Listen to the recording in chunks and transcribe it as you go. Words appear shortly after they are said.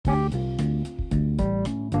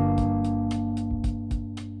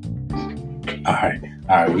All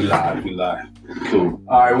right, we live. Cool.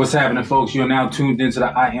 All right, what's happening, folks? You're now tuned into the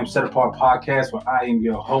I Am Set Apart podcast, where I am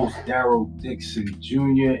your host, Daryl Dixon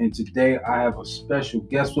Jr., and today I have a special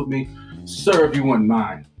guest with me. Sir, if you wouldn't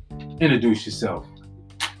mind, introduce yourself.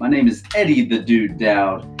 My name is Eddie the Dude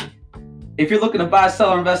Dowd. If you're looking to buy,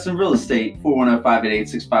 sell, or invest in real estate,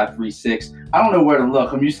 410-588-6536. I don't know where to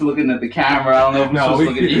look. I'm used to looking at the camera. I don't know if I'm supposed to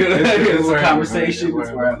look at you. It's a conversation. It's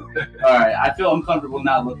wherever. All right. I feel uncomfortable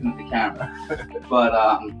not looking at the camera. But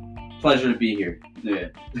pleasure to be here. Yeah.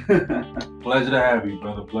 Pleasure to have you,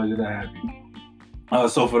 brother. Pleasure to have you.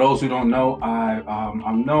 So for those who don't know,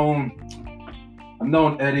 I've known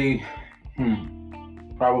Eddie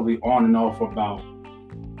probably on and off for about,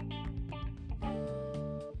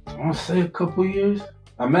 I want to say a couple years.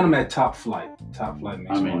 I met him at Top Flight Mixed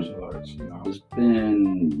Martial Arts. You know, it's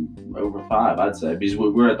been over 5, I'd say, because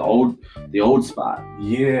we're at the old spot.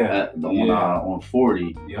 Yeah, on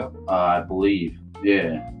 40. Yep, I believe.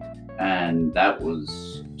 Yeah, and that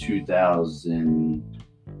was 2000.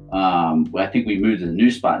 I think we moved to the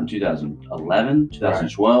new spot in 2011,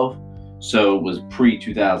 2012. Right. So it was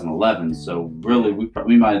pre-2011. So really,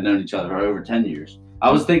 we might have known each other for over 10 years.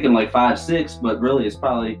 I was thinking like 5, 6, but really it's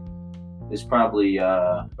probably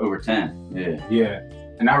over 10. Yeah.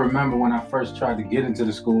 And I remember when I first tried to get into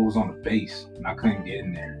the school, it was on the base, and I couldn't get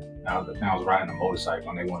in there. I was riding a motorcycle,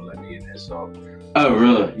 and they wouldn't let me in there. So. Oh,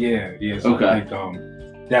 really? Yeah. So okay. I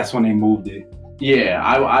think, that's when they moved it. Yeah,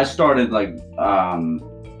 I started like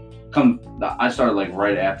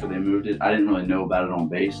right after they moved it. I didn't really know about it on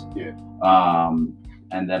base. Yeah.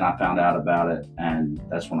 And then I found out about it, and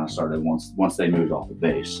that's when I started once they moved off the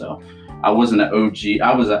base. So I wasn't an OG.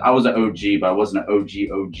 I was an OG, but I wasn't an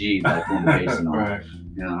OG like on the base and all. Right.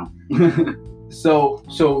 You know. So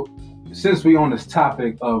since we on this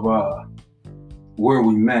topic of where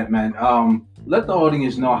we met, man, let the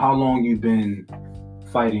audience know how long you've been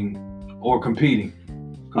fighting or competing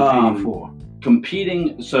for.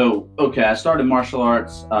 Competing. So I started martial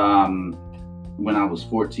arts when I was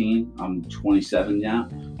 14. I'm 27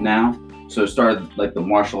 now. So started like the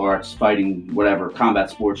martial arts, fighting, whatever, combat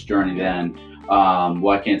sports journey then. Well,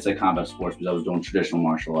 I can't say combat sports because I was doing traditional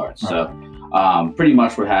martial arts. Right. So pretty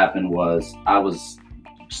much what happened was I was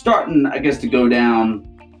starting, I guess, to go down,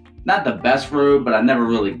 not the best road, but I never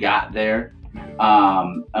really got there.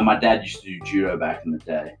 And my dad used to do judo back in the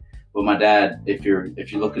day. But my dad, if you're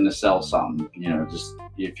looking to sell something, you know, just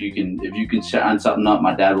if you can shine something up,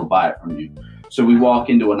 my dad will buy it from you. So we walk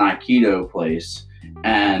into an Aikido place,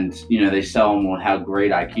 and you know they sell them on how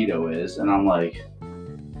great Aikido is, and I'm like,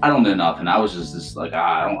 I don't know nothing. I was just like,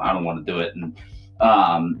 I don't want to do it, and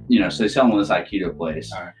so they sell them on this Aikido place,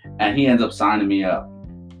 right. And he ends up signing me up,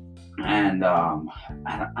 and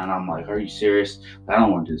I'm like, are you serious? I don't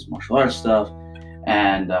want to do this martial arts stuff.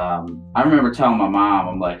 And I remember telling my mom,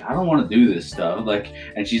 I'm like, I don't want to do this stuff. Like,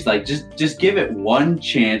 and she's like, just give it one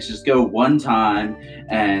chance, just go one time,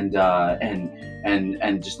 and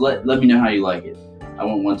just let me know how you like it. I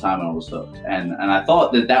went one time and I was hooked, and I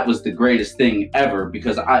thought that was the greatest thing ever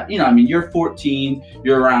because you're 14,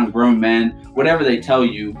 you're around grown men, whatever they tell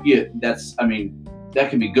you, that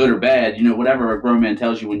can be good or bad. You know, whatever a grown man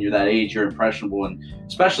tells you when you're that age, you're impressionable, and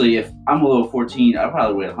especially if I'm a little 14, I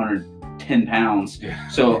probably weigh 110 pounds. Yeah.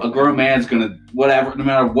 So a grown man's gonna whatever, no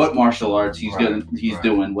matter what martial arts he's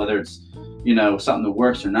doing, whether it's something that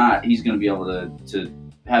works or not, he's gonna be able to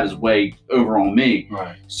have his way over on me.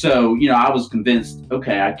 Right. So I was convinced,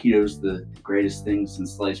 okay, Aikido's the greatest thing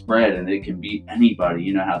since sliced bread, and it can beat anybody.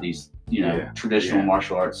 You know how these traditional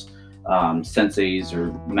martial arts senseis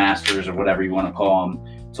or masters or whatever you want to call them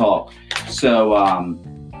talk. So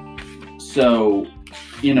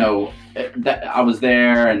that I was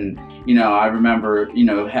there, and I remember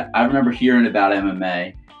hearing about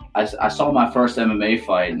MMA. I saw my first MMA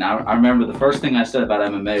fight, and I remember the first thing I said about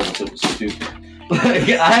MMA was it was stupid. Like,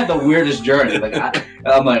 I had the weirdest journey. Like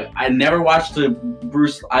I never watched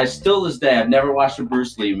I still this day I've never watched a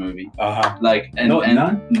Bruce Lee movie. Like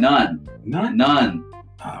none.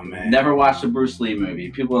 Oh man. Never watched a Bruce Lee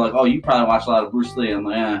movie. People are like, oh, you probably watched a lot of Bruce Lee. I'm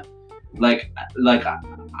like, eh. Like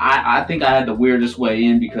I think I had the weirdest way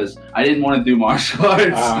in because I didn't want to do martial arts.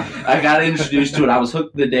 I got introduced to it. I was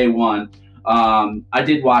hooked the day one. I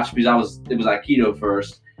did watch because it was Aikido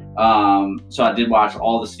first. So I did watch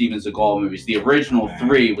all the Steven Seagal movies. The original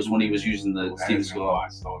 3 was when he was using the Steven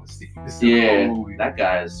Seagal. Yeah, movie. That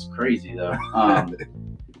guy is crazy though.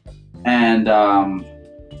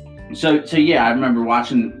 So yeah, I remember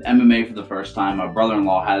watching MMA for the first time. My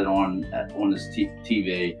brother-in-law had it on his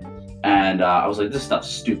TV, and I was like, this stuff's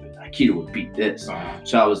stupid. I Aikido would beat this. Uh-huh.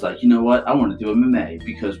 So I was like, you know what? I want to do MMA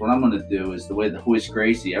because what I'm going to do is the way the Royce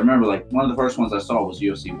Gracie. I remember like one of the first ones I saw was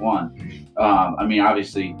UFC 1. I mean,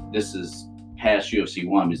 obviously this is past UFC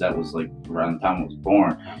 1 because that was like around the time I was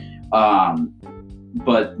born.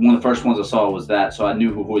 But one of the first ones I saw was that, so I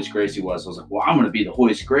knew who Royce Gracie was. So I was like, well, I'm going to be the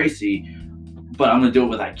Royce Gracie, but I'm going to do it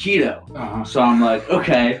with Aikido. Uh-huh. So I'm like,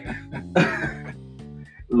 okay.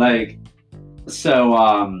 Like,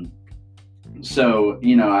 so,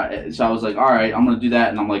 you know, so I was like, all right, I'm going to do that.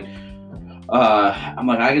 And I'm like,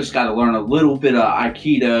 I just got to learn a little bit of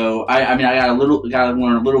Aikido. I mean, I got to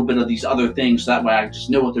learn a little bit of these other things. So that way I just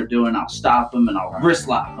know what they're doing. I'll stop them and I'll wrist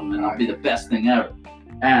lock them and I'll be the best thing ever.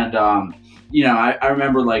 And, you know, I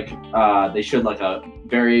remember like, they showed like a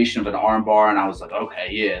variation of an arm bar and I was like, okay,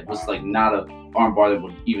 yeah, it was like not a arm bar that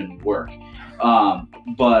would even work.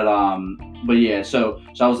 But yeah, so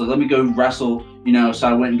I was like, let me go wrestle, you know, so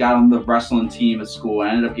I went and got on the wrestling team at school. I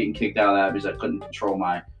ended up getting kicked out of that because I couldn't control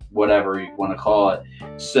my whatever you want to call it.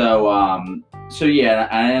 So yeah,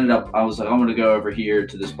 I was like, I'm going to go over here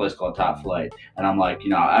to this place called Top Flight. And I'm like, you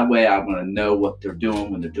know, that way I'm going to know what they're doing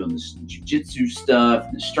when they're doing this jiu-jitsu stuff,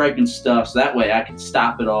 and the striking stuff. So that way I can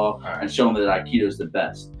stop it all and show them that Aikido is the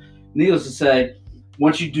best. Needless to say,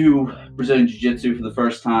 once you do Brazilian Jiu-Jitsu for the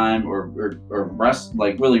first time or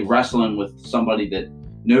really wrestling with somebody that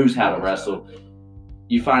knows how to wrestle,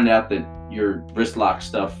 you find out that your wrist lock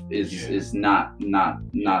stuff is not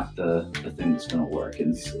the thing that's going to work,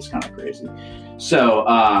 and it's kind of crazy. So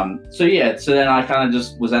then I kind of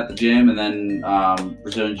just was at the gym, and then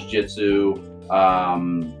Brazilian Jiu-Jitsu,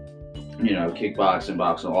 you know, kickboxing,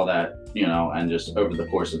 boxing, all that, you know, and just over the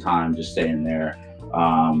course of time, just staying there.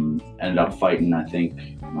 Ended up fighting, I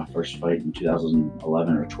think, my first fight in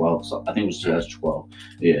 2011 or 12. So I think it was 2012.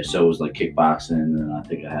 Yeah, so it was like kickboxing, and I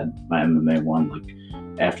think I had my MMA one like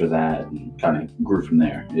after that, and kind of grew from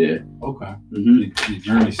there. Yeah. Okay. Mm-hmm. Your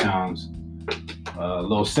journey sounds a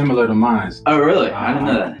little similar to mine. Oh, really? I didn't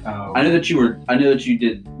know that. I knew that you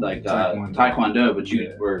did like taekwondo, but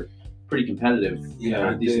you were pretty competitive. Yeah,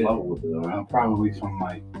 at a decent level with it. Right? Probably from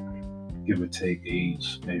like, give or take,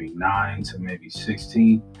 age maybe 9 to maybe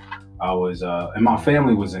 16. I was, and my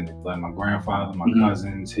family was in it. Like my grandfather, my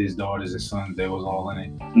cousins, his daughters and sons, they was all in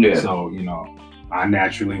it. Yeah. So, you know, I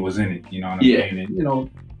naturally was in it, you know what I mean? And, you know,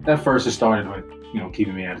 at first it started with, you know,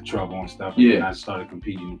 keeping me out of trouble and stuff. And then I started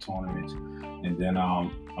competing in tournaments. And then I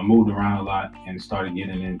moved around a lot and started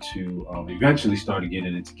getting into, eventually started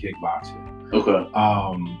getting into kickboxing. Okay.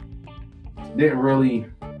 Didn't really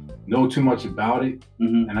know too much about it.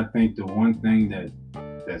 And I think the one thing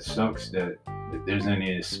that sucks, that if there's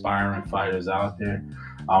any aspiring fighters out there,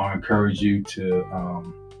 I'll encourage you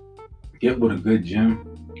to get with a good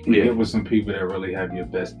gym. Get with some people that really have your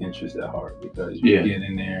best interest at heart, because you get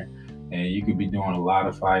in there and you could be doing a lot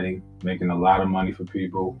of fighting, making a lot of money for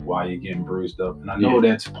people while you're getting bruised up. And I know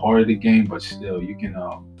that's part of the game, but still, you can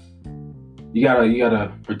you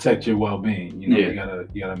gotta protect your well-being. You know,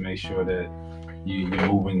 you gotta make sure that you're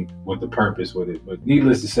moving with the purpose with it. But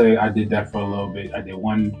needless to say, I did that for a little bit. I did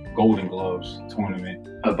one Golden Gloves tournament.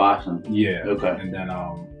 A boxing? Yeah. Okay. And then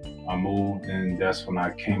I moved, and that's when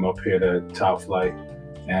I came up here to Top Flight.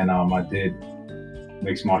 And I did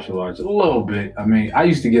mixed martial arts a little bit. I mean, I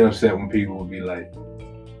used to get upset when people would be like,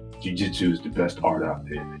 Jiu-Jitsu is the best art out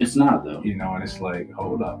there. It's not, though. You know, and it's like,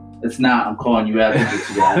 hold up. It's not. I'm calling you out,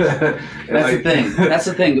 Jiu-Jitsu guys. That's the thing. That's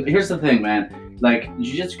the thing. Here's the thing, man. Like,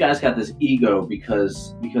 Jiu-Jitsu guys got this ego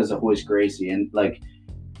because of Royce Gracie, and like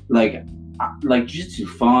Jiu-Jitsu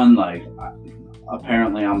fun. Like,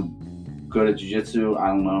 apparently I'm good at Jiu-Jitsu. I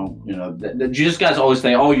don't know. You know, the Jiu-Jitsu guys always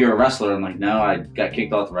say, "Oh, you're a wrestler." I'm like, no, I got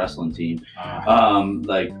kicked off the wrestling team.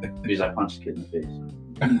 Like because I punched a kid in the face.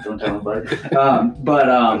 Don't tell anybody.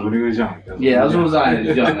 When he was young. That was when I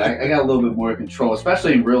was young. I got a little bit more control,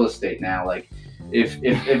 especially in real estate now. Like, if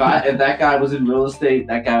that guy was in real estate,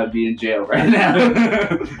 that guy would be in jail right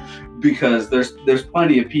now. Because there's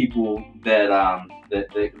plenty of people that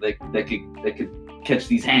could catch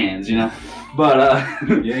these hands, you know. But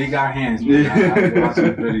yeah, he got hands, man. I watched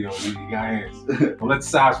the video. He got hands. Well, let the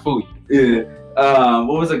size fool you. Yeah.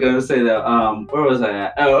 What was I gonna say though? Where was I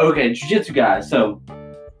at? Oh, okay, Jiu-Jitsu guys. So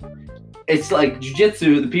it's like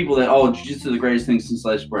Jiu-Jitsu, the people that Jiu-Jitsu is the greatest thing since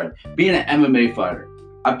sliced bread. Being an MMA fighter,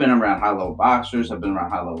 I've been around high-level boxers, I've been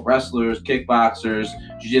around high-level wrestlers, kickboxers,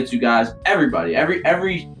 Jiu-Jitsu guys, everybody,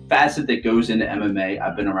 every facet that goes into MMA,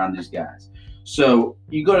 I've been around these guys. So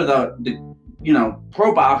you go to the you know,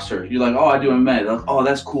 pro boxer, you're like, oh, I do MMA. They're like, oh,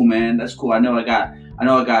 that's cool, man. That's cool. I know I got,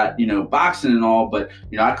 you know, boxing and all, but,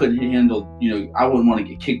 you know, I couldn't handle, you know, I wouldn't want to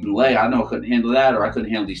get kicked in the leg. I know I couldn't handle that, or I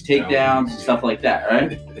couldn't handle these takedowns and stuff like that,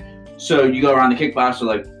 right? So you go around the kickboxer,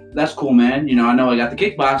 like, that's cool, man. You know, I know I got the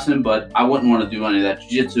kickboxing, but I wouldn't want to do any of that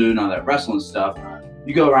jiu-jitsu, none of that wrestling stuff.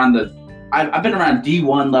 You go around I've been around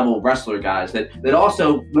D1 level wrestler guys that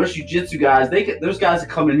also, most jiu-jitsu guys, those guys that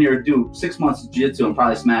come in here and do 6 months of jiu-jitsu and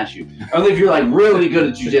probably smash you. Only if you're like really good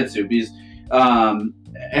at jiu-jitsu, because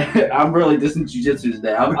I'm really dissing jiu-jitsu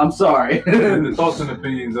today. I'm sorry. The thoughts and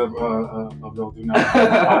opinions of those do not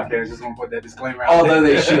podcast. Just want to put that disclaimer out. Although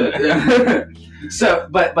they should. So,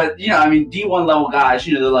 but you know, I mean, D1 level guys,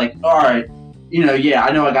 you know, they're like, all right, you know, yeah,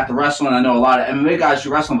 I know I got the wrestling. I know a lot of MMA guys do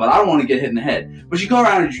wrestling, but I don't want to get hit in the head. But you go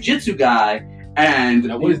around a jiu-jitsu guy, and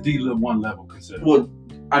now, what is D1 level considered? Well,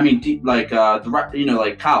 I mean, you know, like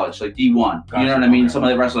college, like D1. Gotcha, you know what I mean? okay.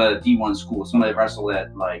 Somebody wrestled at a D1 school. Somebody wrestled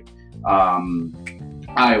at like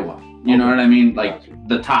Iowa. You know what I mean? Like Gotcha.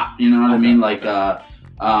 the top. You know what I Okay, mean? Like okay.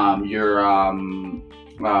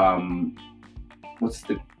 what's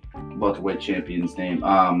the welterweight champion's name?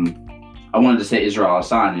 I wanted to say Israel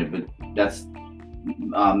Adesanya, but that's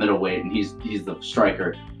middleweight, and he's the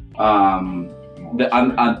striker. I'm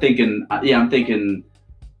thinking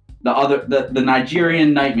the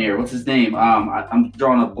Nigerian Nightmare. What's his name? I'm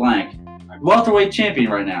drawing a blank. Welterweight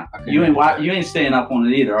champion right now. You ain't staying up on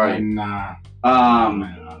it either, are you? Nah.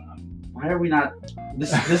 Why are we not?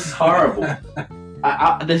 This is horrible.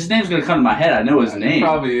 His name's gonna come to my head. I know his name. It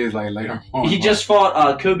probably is like later on. He just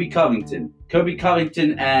fought Kobe Covington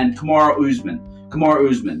and Kamaru Usman.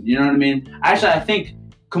 You know what I mean? Actually, I think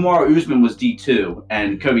Kamaru Usman was D2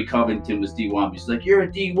 and Kobe Covington was D1. He's like, you're a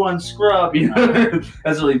D1 scrub. You know,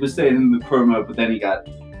 that's what he was saying in the promo. But then he got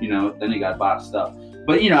boxed up.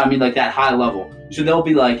 But you know, I mean, like that high level. So they'll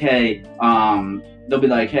be like, hey,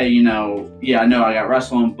 you know, yeah, I know I got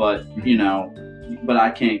wrestling, but you know, but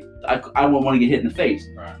I can't. I won't want to get hit in the face.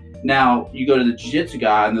 Right. Now you go to the jiu-jitsu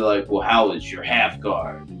guy and they're like, well, how is your half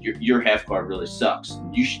guard? Your half guard really sucks.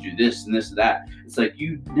 You should do this and this and that. It's like,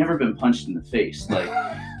 you've never been punched in the face.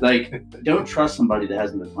 Like don't trust somebody that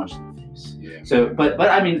hasn't been punched in the face. Yeah. So, but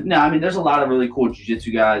I mean, no, I mean, there's a lot of really cool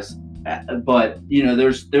jiu-jitsu guys, but you know,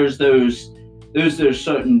 there's those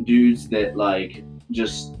certain dudes that like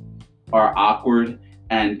just are awkward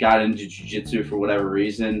and got into jiu-jitsu for whatever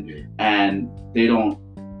reason, and they don't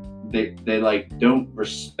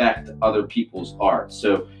respect other people's art.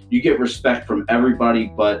 So you get respect from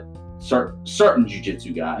everybody but certain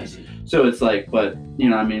jiu-jitsu guys. Mm-hmm. So it's like, but you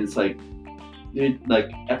know, I mean, it's like, dude, like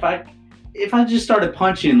if I just started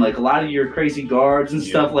punching like a lot of your crazy guards and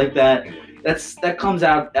stuff like that, that comes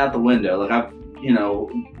out the window. Like I've, you know,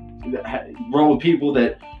 roll with people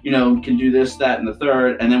that, you know, can do this, that, and the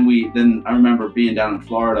third. And then I remember being down in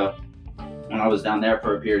Florida when I was down there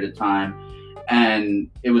for a period of time, and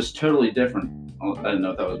it was totally different. I don't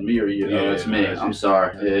know if that was me or you. Yeah, it's me. I'm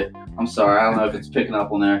sorry. I'm sorry. I don't know if it's picking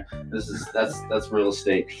up on there. That's real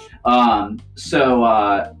estate. So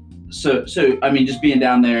I mean, just being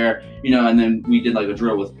down there, you know, and then we did like a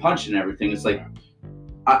drill with punch and everything. It's like,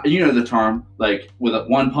 you know the term, like with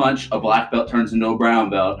one punch, a black belt turns into a brown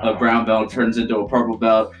belt, a brown belt turns into a purple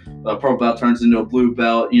belt turns into a blue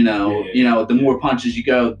belt. You know, the more punches you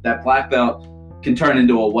go, that black belt can turn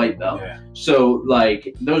into a white belt. Yeah. So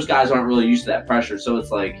like those guys aren't really used to that pressure. So it's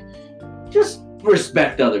like, just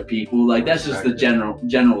respect other people. Like that's just the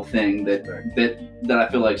general thing that I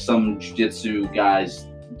feel like some jiu-jitsu guys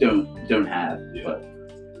don't have. Yeah. But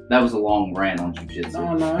that was a long rant on jiu-jitsu.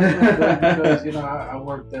 No, because you know I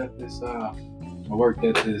worked at this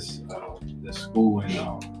this school in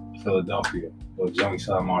Philadelphia,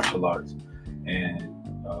 Youngside Martial Arts, and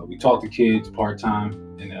we taught the kids part time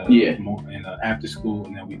in after school,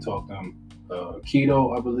 and then we taught them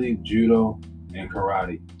Aikido, I believe, judo, and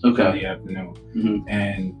karate in the afternoon. Mm-hmm.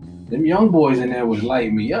 And them young boys in there was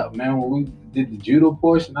lighting me up, man. When we did the judo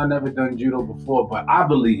portion, I never done judo before, but I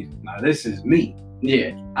believe, now this is me.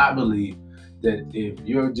 Yeah, I believe that if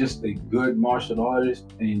you're just a good martial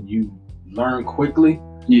artist and you learn quickly,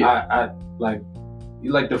 I like,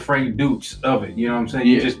 you like the Frank Dukes of it. You know what I'm saying?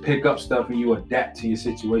 You just pick up stuff and you adapt to your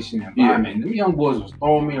situation and environment. And them young boys was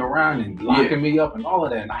throwing me around and locking me up and all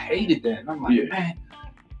of that, and I hated that. And I'm like,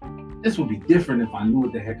 man, this would be different if I knew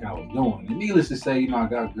what the heck I was doing. And needless to say, you know, I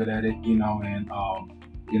got good at it. You know, and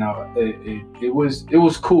you know, it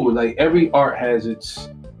was cool. Like every art has its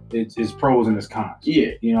pros and its cons. Yeah.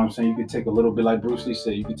 You know what I'm saying? You can take a little bit, like Bruce Lee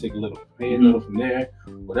said, you can take a little from here, a little from there.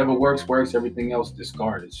 Whatever works, everything else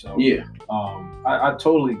discarded. So I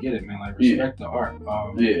totally get it, man. Like respect the art.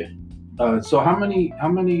 So how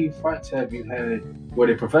many fights have you had? Were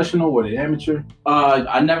they professional? Were they amateur?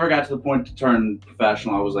 I never got to the point to turn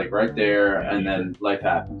professional. I was like right there, and then life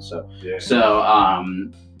happened. So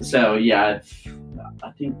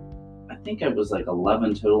I think it was like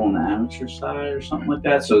 11 total on the amateur side or something like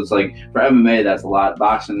that. So it's like for MMA, that's a lot.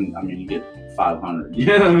 Boxing, I mean, you get 500. You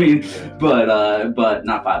know what I mean? But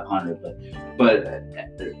not 500. But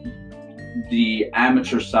the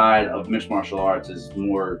amateur side of mixed martial arts is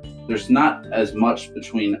more. There's not as much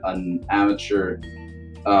between an amateur.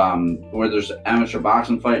 Where there's an amateur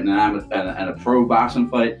boxing fight and a pro boxing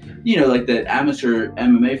fight, you know, like the amateur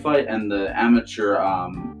MMA fight and the amateur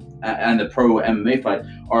and the pro MMA fight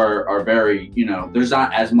are very, you know, there's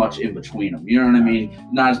not as much in between them. You know what I mean?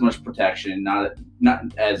 Not as much protection, not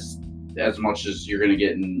as much as you're gonna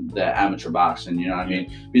get in the amateur boxing. You know what I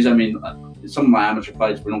mean? Because I mean, some of my amateur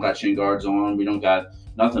fights, we don't got shin guards on, we don't got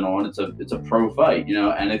nothing on. It's a pro fight, you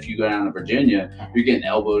know. And if you go down to Virginia, you're getting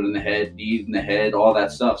elbowed in the head, kneed in the head, all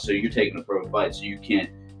that stuff. So you're taking a pro fight. So you can't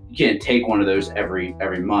take one of those every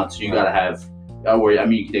month. So you got to have. I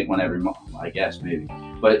mean, you can take one every month, I guess maybe,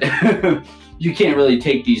 but you can't really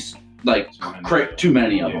take these like too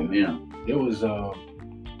many of them, you know.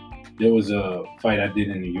 There was a fight I did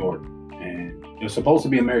in New York, and it was supposed to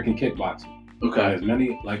be American kickboxing. Okay. As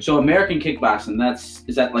many like so American kickboxing.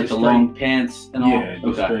 Is that like the long pants and all? Yeah,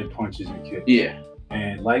 just straight punches and kicks. Yeah.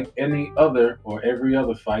 And like any other or every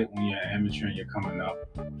other fight, when you're an amateur and you're coming up,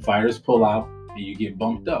 fighters pull out and you get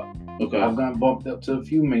bumped up. Okay. I've gotten bumped up to a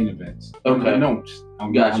few main events. Okay. I'm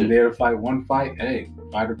Gotcha. I'm there to fight one fight. Hey,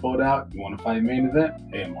 fighter pulled out. You want to fight main event?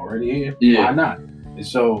 Hey, I'm already here. Yeah. Why not? And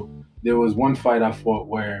so there was one fight I fought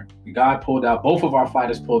where the guy pulled out. Both of our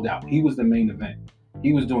fighters pulled out. He was the main event.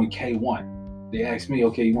 He was doing K1. They asked me,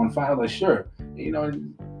 okay, you want to fight? I was like, sure. You know,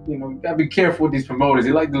 you gotta be careful with these promoters.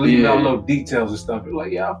 They like to leave out little details and stuff. They're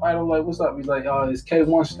like, yeah, I'll fight. I'm like, what's up? He's like, it's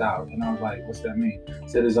K1 style. And I was like, what's that mean? He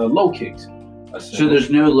said, it's low kicks. I said, so there's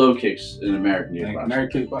no low kicks in American kickboxing.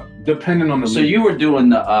 American kickboxing, depending on the So league. you were doing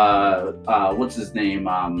the what's his name?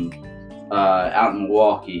 Out in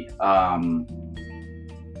Milwaukee.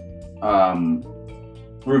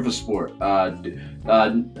 Rufus Sport.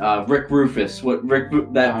 Rick Rufus.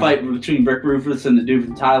 Fight between Rick Rufus and the dude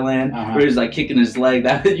from Thailand, where he's like kicking his leg.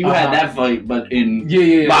 That you had that fight, but in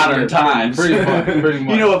modern times. Pretty much.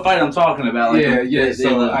 You know what fight I'm talking about? Like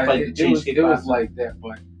It was like that,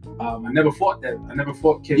 but I never fought that. I never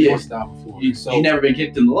fought K1 style before. You never been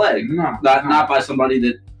kicked in the leg. Not by somebody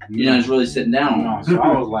that is really sitting down. No. So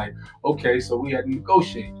I was like, okay, so we had to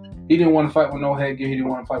negotiate. He didn't want to fight with no headgear. He didn't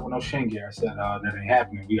want to fight with no shin gear. I said, that ain't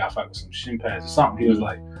happening. We got to fight with some shin pads or something. He was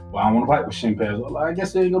like, well, I don't want to fight with shin pads. Well, I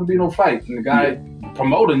guess there ain't going to be no fight. And the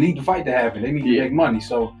promoter need the fight to happen. They need to make money.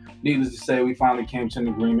 So needless to say, we finally came to an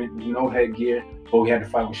agreement. No headgear, but we had to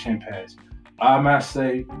fight with shin pads. I must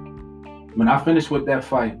say, when I finished with that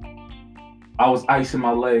fight, I was icing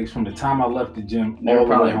my legs from the time I left the gym. They were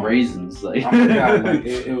probably raisins. Like, oh my God, like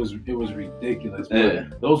it was ridiculous.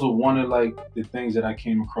 But those are one of like the things that I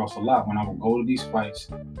came across a lot when I would go to these fights.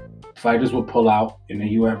 Fighters would pull out, and then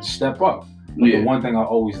you have to step up. But the one thing I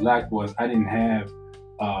always lacked was I didn't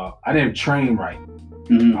train right.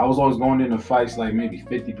 Mm-hmm. I was always going into fights like maybe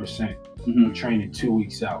 50%, training 2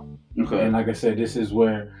 weeks out. Okay. And like I said, this is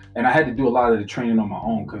where, and I had to do a lot of the training on my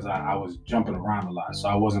own because I was jumping around a lot. So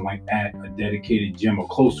I wasn't like at a dedicated gym or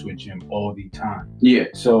close to a gym all the time. Yeah.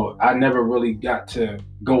 So I never really got to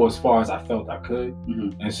go as far as I felt I could.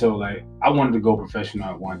 Mm-hmm. And so like, I wanted to go professional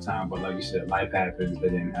at one time, but like you said, life happens,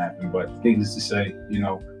 that didn't happen. But needless to say,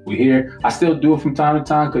 we're here. I still do it from time to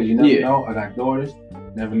time because you never know. I got daughters.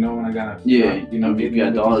 Never know when I gotta, if you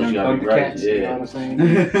got dollars, you gotta be right. Cats, you know what I'm saying?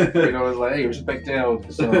 It's like, hey, respect the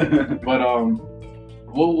elders. So, but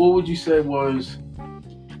what would you say was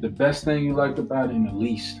the best thing you liked about it and the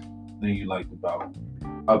least thing you liked about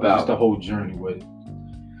just the whole journey with it?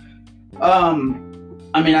 I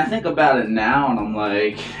mean, I think about it now, and I'm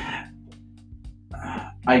like,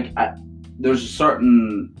 there's a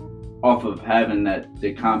certain off of having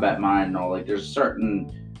the combat mind and all. Like, there's a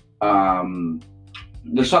certain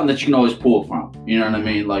there's something that you can always pull from, you know what I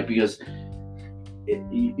mean? Like, because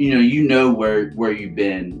you know where you've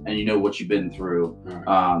been and you know what you've been through,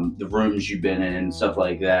 the rooms you've been in and stuff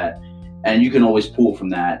like that, and you can always pull from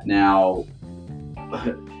that. Now,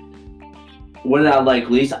 what did I like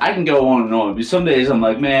least? I can go on and on, but some days I'm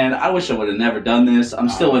like, man, I wish I would have never done this. I'm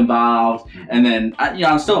still involved, and then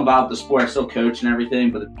I'm still involved with the sport. I still coach and everything,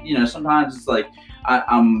 but sometimes it's like I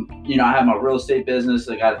have my real estate business.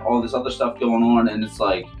 I got all this other stuff going on, and it's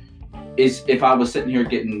like, if I was sitting here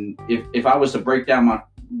if I was to break down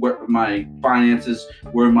my finances,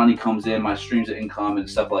 where money comes in, my streams of income and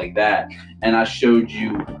stuff like that, and I showed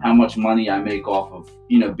you how much money I make off of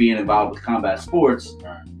being involved with combat sports,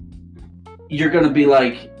 you're gonna be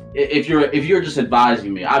like, if you're just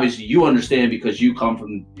advising me, obviously you understand because you come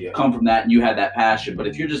from that and you had that passion. But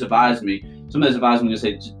if you're just advising me, somebody's advising me to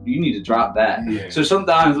say you need to drop that. Yeah. So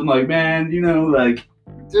sometimes I'm like, man,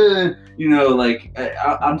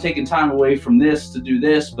 I'm taking time away from this to do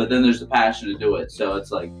this, but then there's the passion to do it. So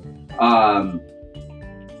it's like,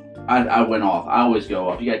 I went off. I always go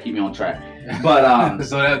off. You gotta keep me on track. But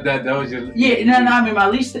so that was your I mean, my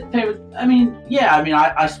least favorite. I mean,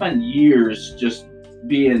 I spent years just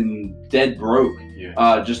being dead broke,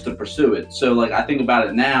 just to pursue it. So like I think about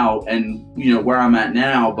it now, and where I'm at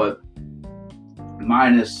now, but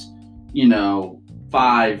minus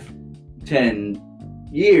 5-10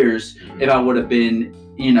 years, if I would have been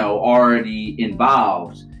already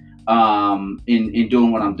involved in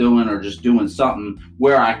doing what I'm doing, or just doing something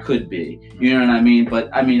where I could be, you know what I mean? But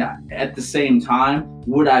I mean, at the same time,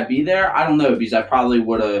 would I be there? I don't know, because I probably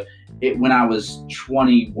would have, when I was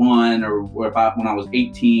 21 or when I was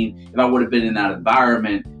 18, if I would have been in that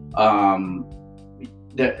environment,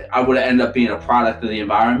 that I would have ended up being a product of the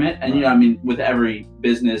environment. And with every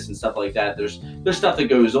business and stuff like that, there's stuff that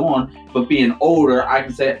goes on, but being older, I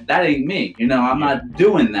can say that ain't me. I'm not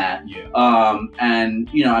doing that. And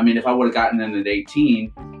if I would have gotten in at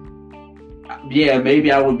 18,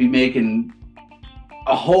 maybe I would be making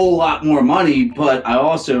a whole lot more money, but I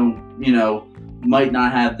also, might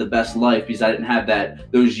not have the best life because I didn't have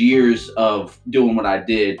those years of doing what I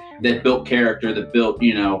did that built character, that built,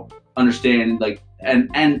 understanding, like, and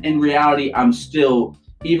in reality, I'm still,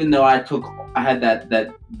 even though I had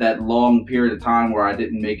that long period of time where I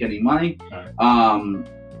didn't make any money,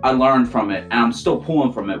 I learned from it, and I'm still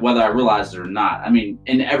pulling from it, whether I realize it or not. I mean,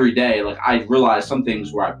 in every day, like, I realize some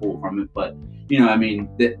things where I pull from it, but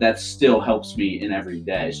that still helps me in every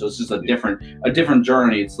day. So it's just a different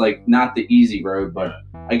journey. It's like not the easy road, but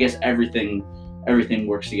I guess everything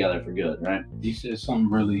works together for good, right? You said something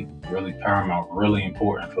really, really paramount, really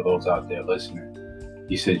important for those out there listening.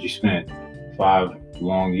 You said you spent 5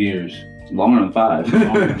 long years. Longer than 5.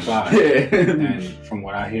 Longer than 5. And from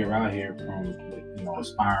what I hear out here from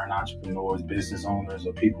aspiring entrepreneurs, business owners,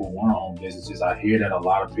 or people who want to own businesses, I hear that a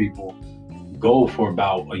lot of people go for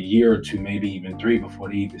about a year or 2, maybe even 3 before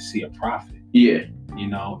they even see a profit. Yeah.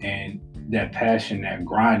 And that passion, that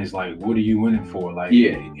grind is like, what are you in it for? Like,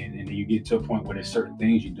 and you get to a point where there's certain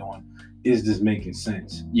things you're doing. Is this making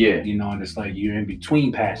sense? Yeah. And it's like you're in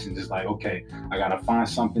between passions. It's like, okay, I got to find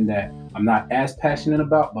something that I'm not as passionate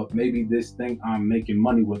about, but maybe this thing I'm making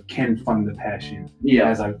money with can fund the passion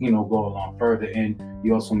as I, go along further. And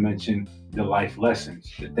you also mentioned the life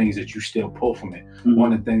lessons, the things that you still pull from it. Mm-hmm.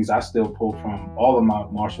 One of the things I still pull from all of my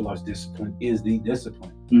martial arts discipline is the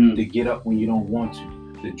discipline to get up when you don't want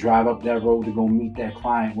to drive up that road to go meet that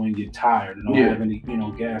client when you're tired and don't have any,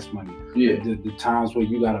 gas money. The times where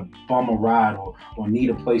you got to bum a ride or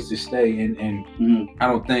need a place to stay. And I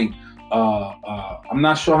don't think, I'm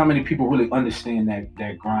not sure how many people really understand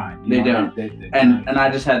that grind. They don't. And I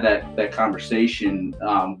just had that conversation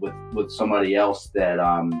with somebody else that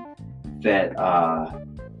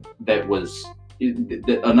was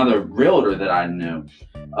another realtor that I knew.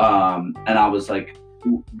 And I was like,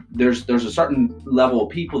 there's a certain level of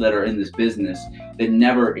people that are in this business that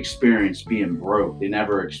never experienced being broke. They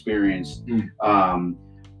never experienced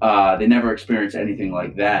anything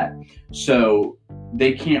like that. So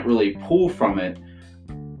they can't really pull from it.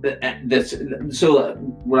 So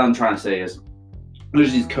what I'm trying to say is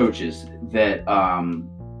there's these coaches that,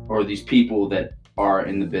 or these people that are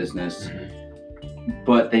in the business,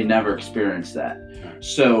 but they never experienced that.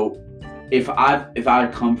 So if I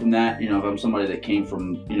come from that, if I'm somebody that came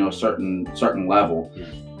from, a certain level,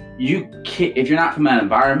 if you're not from that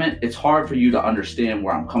environment, it's hard for you to understand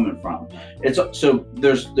where I'm coming from. So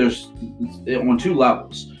there's on 2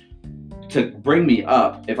 levels to bring me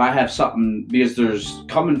up. If I have something, because there's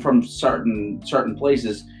coming from certain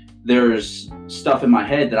places, there's stuff in my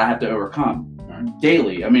head that I have to overcome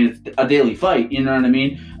daily. I mean, it's a daily fight, you know what I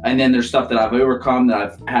mean? And then there's stuff that I've overcome, that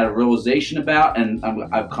I've had a realization about, and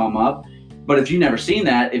I've come up. But if you never seen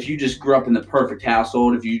that, if you just grew up in the perfect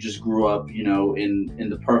household, if you just grew up, in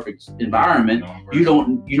the perfect environment, you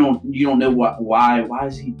don't know why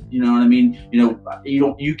is he, you know what I mean?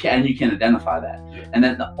 You can identify that. And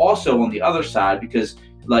then also on the other side, because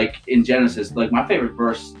like in Genesis, like my favorite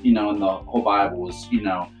verse, in the whole Bible was,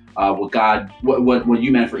 what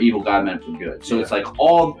you meant for evil, God meant for good. So it's like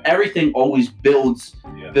everything always builds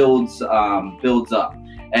up.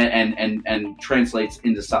 And translates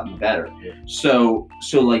into something better. So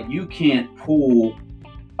like you can't pull,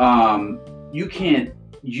 you can't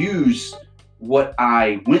use what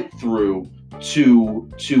I went through to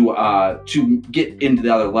get into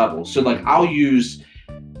the other level. So like I'll use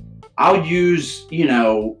I'll use,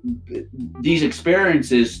 these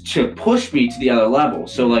experiences to push me to the other level.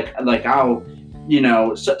 So like I'll,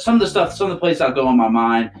 some of the places I'll go in my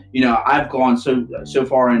mind, I've gone so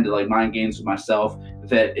far into like mind games with myself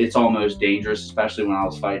that it's almost dangerous, especially when I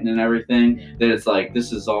was fighting and everything, that it's like,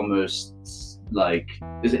 this is almost like,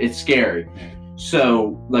 it's scary.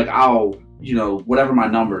 So like I'll, whatever my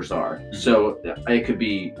numbers are. So it could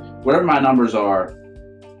be whatever my numbers are.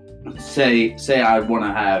 Say I want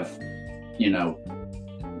to have,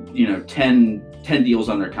 10 deals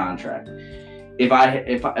under contract. If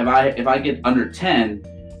I get under 10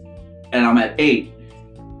 and I'm at 8,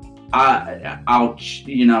 I'll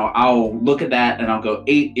look at that and I'll go,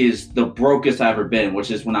 8 is the brokest I've ever been, which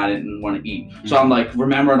is when I didn't want to eat. So I'm like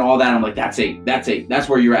remembering all that. I'm like, that's 8. That's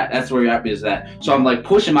where you're at. That's where you're at because of that. So I'm like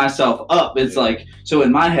pushing myself up. It's like, so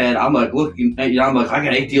in my head, I'm like looking at, I'm like, I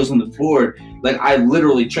got 8 deals on the board. Like I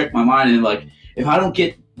literally trick my mind and like, if I don't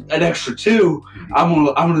get an extra 2, I'm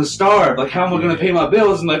gonna starve. Like, how am I gonna pay my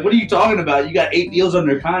bills? And like, what are you talking about? You got 8 deals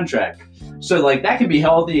under contract. So like that can be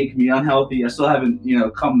healthy, it can be unhealthy. I still haven't,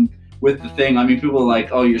 come with the thing. I mean, people are like,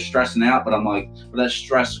 oh, you're stressing out, but I'm like, well, that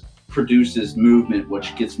stress produces movement,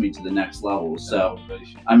 which gets me to the next level. So,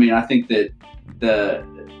 I mean, I think that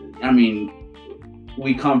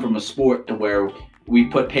we come from a sport to where we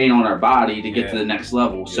put pain on our body to get to the next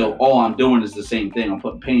level. So all I'm doing is the same thing. I'm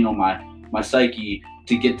putting pain on my psyche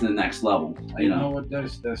to get to the next level. You know what?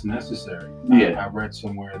 That's necessary. Yeah. I read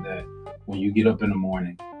somewhere that when you get up in the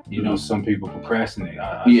morning, some people procrastinate.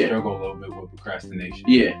 I struggle a little bit with procrastination.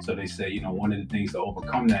 Yeah. So they say, one of the things to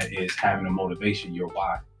overcome that is having a motivation. Your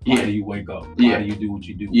why. Why do you wake up? Why do you do what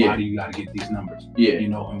you do? Why do you got to get these numbers?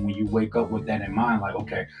 And when you wake up with that in mind, like,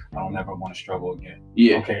 okay, I don't ever want to struggle again.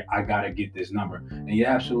 Okay, I got to get this number. And you're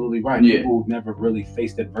absolutely right. People who've never really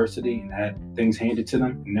faced adversity and had things handed to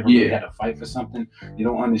them, and never really had to fight for something, they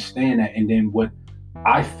don't understand that. And then what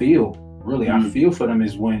I feel for them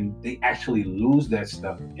is when they actually lose that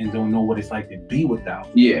stuff and don't know what it's like to be without.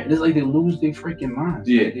 It's like they lose their freaking minds.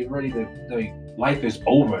 They're ready to, life is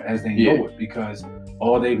over as they know it, because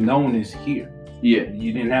all they've known is here.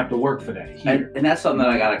 You didn't have to work for that. Here. And that's something that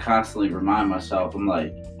I gotta constantly remind myself. I'm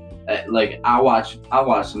like I watch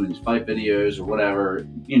some of these fight videos or whatever,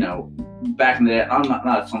 back in the day. I'm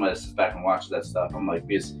not somebody that sits back and watches that stuff. I'm like,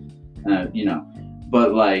 because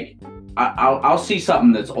but like I'll see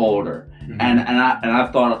something that's older. And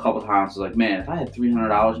I've thought a couple times, like, man, if I had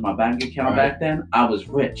 $300 in my bank account back then, I was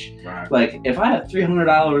rich. Like, if I had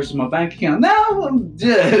 $300 in my bank account now, I'm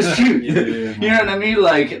just shoot. You know what I mean?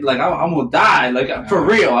 Like I'm gonna die. Like for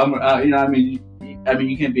real. I mean,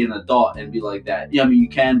 you can't be an adult and be like that. I mean, you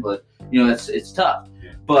can, but it's tough.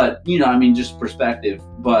 But just perspective.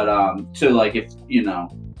 But so like if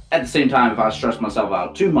at the same time, if I stress myself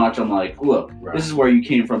out too much, I'm like, look, this is where you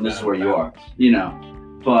came from. This is where you are.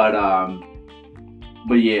 But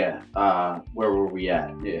yeah, where were we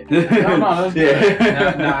at? No, that's good.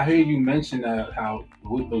 Now I hear you mention how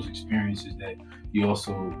with those experiences that you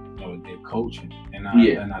also did coaching, and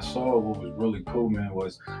I saw what was really cool, man,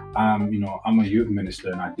 was I'm a youth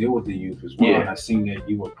minister and I deal with the youth as well, and I seen that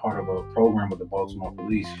you were part of a program with the Baltimore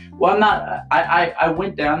Police. Well, I'm not. I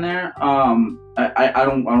went down there. I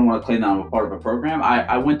don't want to claim that I'm a part of a program.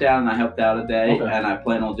 I went down and I helped out a day, and I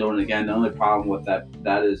plan on doing it again. The only problem with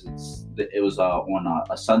that is it was on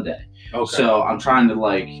a Sunday. So I'm trying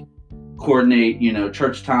to coordinate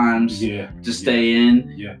church times to stay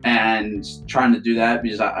in, and trying to do that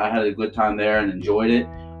because I had a good time there and enjoyed it.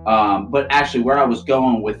 But actually where I was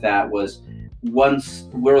going with that was once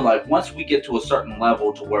we get to a certain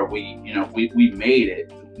level to where we made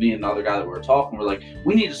it, me and the other guy that we were talking, we're like,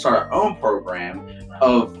 we need to start our own program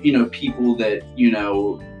of people that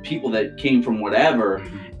came from whatever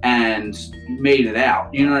and made it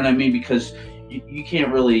out. You know what I mean? Because you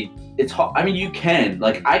can't really. It's hard. I mean, you can.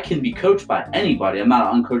 I can be coached by anybody. I'm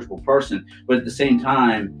not an uncoachable person, but at the same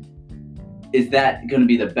time, is that going to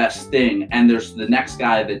be the best thing? And there's the next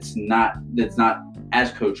guy that's not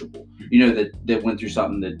as coachable. That went through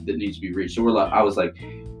something that needs to be reached. So I was like,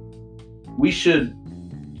 we should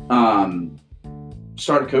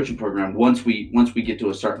start a coaching program once we get to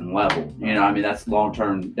a certain level. I mean, that's long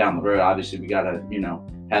term down the road. Obviously, we got to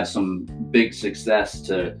have some big success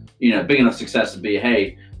to big enough success to be,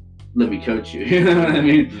 hey, let me coach you. You know what I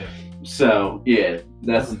mean? So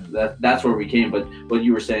that's where we came. But what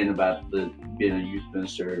you were saying about being a youth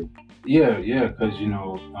minister. Because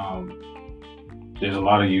there's a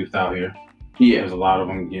lot of youth out here. There's a lot of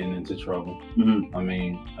them getting into trouble. I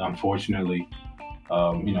mean, unfortunately,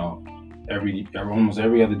 almost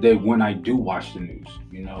every other day when I do watch the news,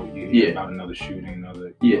 you hear about another shooting,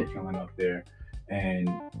 another killing up there. And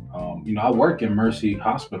I work in Mercy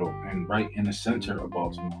Hospital and right in the center of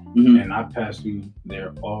Baltimore, and I pass through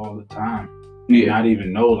there all the time. Yeah. Not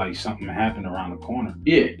even know like something happened around the corner.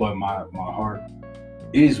 Yeah. But my heart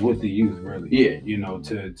is with the youth, really. Yeah.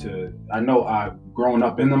 I know I've grown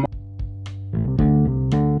up in the.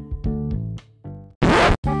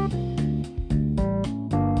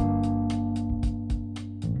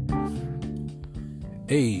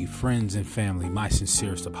 Hey, friends and family, my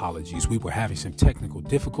sincerest apologies. We were having some technical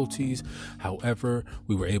difficulties. However,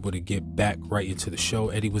 we were able to get back right into the show.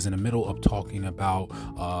 Eddie was in the middle of talking about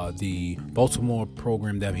the Baltimore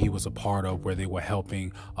program that he was a part of, where they were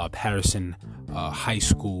helping Patterson High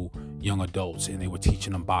School young adults, and they were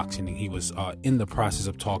teaching them boxing. And he was in the process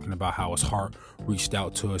of talking about how his heart reached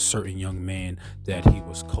out to a certain young man that he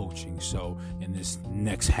was coaching. So in this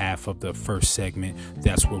next half of the first segment,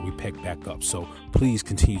 that's where we pick back up. So please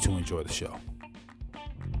continue to enjoy the show.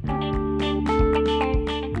 You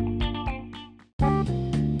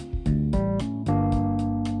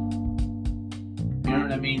know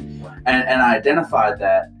what I mean? And I identified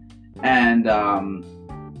that, and I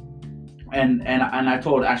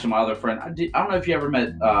told actually my other friend, I don't know if you ever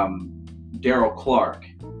met Daryl Clark.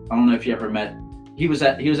 I don't know if you ever met. He was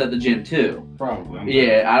at the gym too. Probably.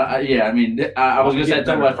 Yeah, I was gonna say I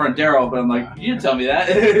told my friend Daryl, but I'm like, you didn't tell me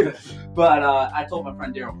that. But I told my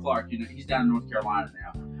friend Daryl Clark, he's down in North Carolina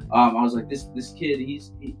now. I was like, this kid,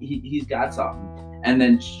 he's got something. And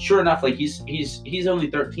then sure enough, like he's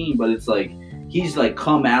only 13, but it's like he's like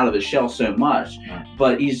come out of his shell so much.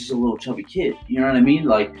 But he's just a little chubby kid. You know what I mean?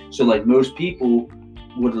 Like, so like most people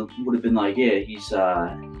would have been like, yeah, he's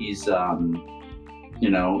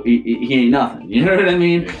he ain't nothing. You know what I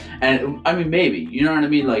mean? Yeah. And I mean, maybe, you know what I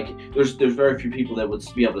mean? Like, there's very few people that would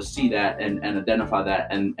be able to see that and identify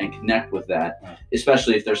that and connect with that,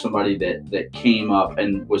 especially if there's somebody that came up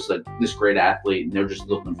and was like this great athlete and they're just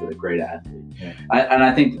looking for the great athlete. Yeah.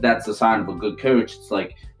 I think that's a sign of a good coach. It's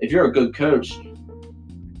like, if you're a good coach,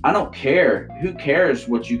 I don't care. Who cares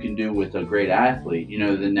what you can do with a great athlete?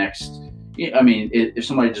 If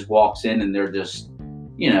somebody just walks in and they're just,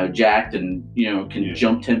 jacked and, can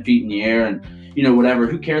jump 10 feet in the air and, whatever.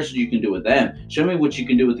 Who cares what you can do with them? Show me what you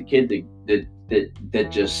can do with the kid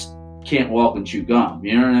that just can't walk and chew gum.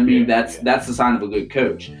 You know what I mean? Yeah, that's the sign of a good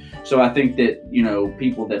coach. So I think that,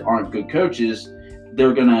 people that aren't good coaches,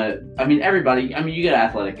 they're gonna. Everybody. You get an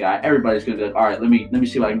athletic guy. Everybody's gonna be like, all right, let me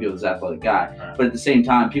see what I can do with this athletic guy. Right. But at the same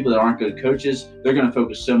time, people that aren't good coaches, they're gonna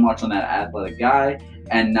focus so much on that athletic guy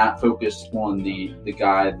and not focus on the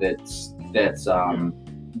guy that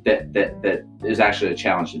is actually a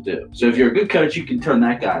challenge to do. So if you're a good coach, you can turn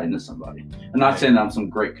that guy into somebody. I'm not saying that I'm some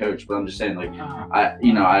great coach, but I'm just saying like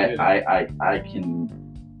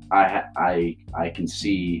I can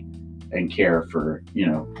see and care for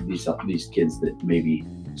these kids that maybe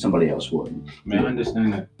somebody else wouldn't. I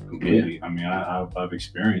understand that completely. Yeah. I've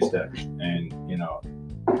experienced that, and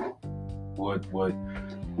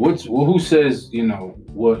who says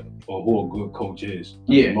what or who a good coach is?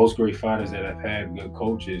 Most great fighters that have had good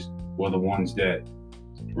coaches were the ones that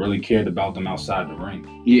really cared about them outside the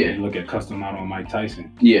ring. Yeah. You look at Cus D'Amato and Mike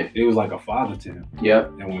Tyson. Yeah. It was like a father to him.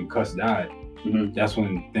 Yep. And when Cus died, that's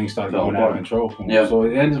when things started going out of control for him. Yep. So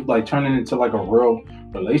it ended up like turning into like a real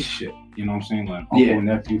relationship. You know what I'm saying? Like uncle,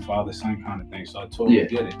 nephew, father, son kind of thing. So I totally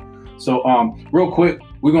get it. So real quick,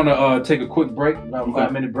 we're gonna take a quick break, about a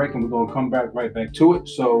 5-minute break, and we're gonna come right back to it.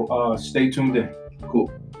 So stay tuned in. Cool.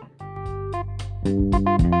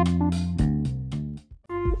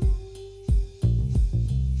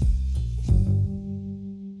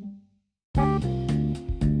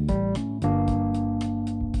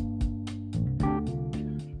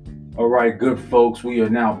 All right, good folks. We are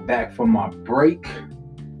now back from our break.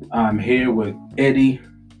 I'm here with Eddie,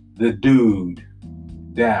 the Dude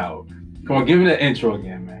Dowd. Come on, give me the intro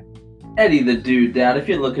again, man. Eddie the Dude Dowd. If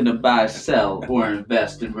you're looking to buy, sell, or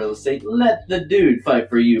invest in real estate, let the dude fight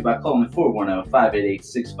for you by calling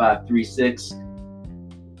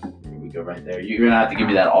 410-588-6536. Here we go right there. You're going to have to give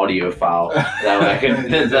me that audio file. That way I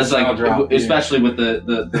can, that's like, especially with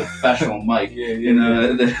the professional mic.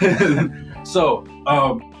 So,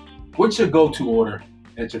 what's your go-to order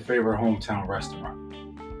at your favorite hometown restaurant?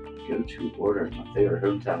 Go-to order at my favorite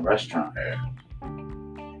hometown restaurant.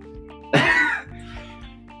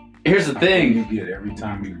 Here's the thing. You get every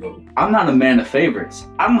time you go. I'm not a man of favorites.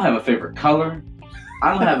 I don't have a favorite color.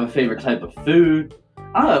 I don't have a favorite type of food.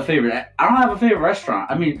 I don't have a favorite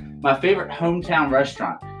restaurant. My favorite hometown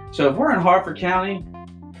restaurant. So if we're in Harford County,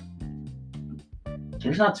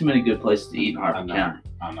 there's not too many good places to eat in Harford County.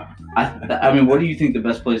 I know. What do you think the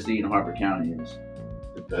best place to eat in Harford County is?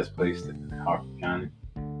 The best place in Harford County?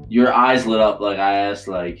 Your eyes lit up like I asked,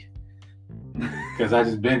 like. Because I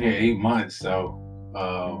just been here 8 months, so.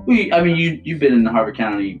 I mean, you've been in Harford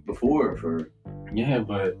County before for. Yeah,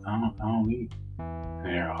 but I don't live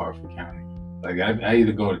here in Harford County. Like I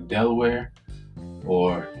either go to Delaware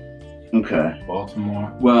or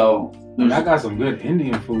Baltimore. Well, I got some good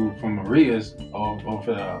Indian food from Maria's off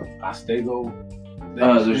Ostego.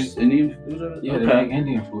 There's Indian food. Yeah, they make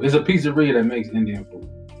Indian food. It's a pizzeria that makes Indian food,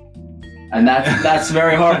 and that's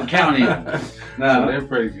very Harford County. No, so they're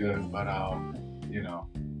pretty good, but you know.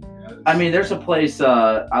 I mean, there's a place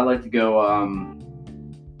I like to go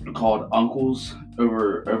called Uncle's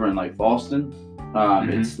over in like Boston.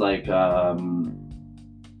 It's like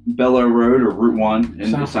Bel Air Road or Route 1, and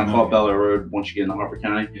it's not called Bel Air Road once you get into Harford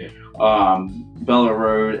County. Yeah. Bel Air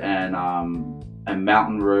Road and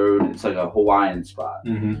Mountain Road. It's like a Hawaiian spot.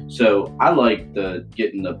 Mm-hmm. So I like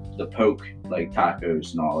getting the poke like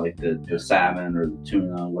tacos and all, like the salmon or the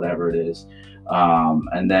tuna, whatever it is.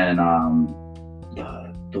 And then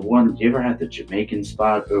the one, you ever had the Jamaican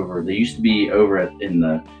spot over? They used to be over in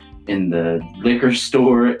the liquor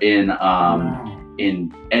store in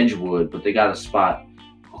Edgewood, but they got a spot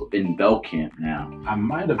in Belcamp now. I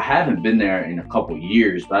haven't been there in a couple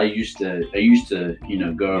years, but I used to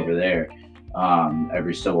go over there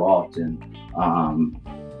every so often,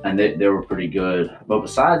 and they were pretty good. But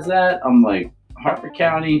besides that, I'm like, Harford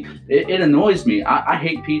County, it annoys me. I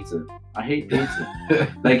hate pizza.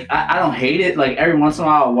 Like I don't hate it. Like every once in a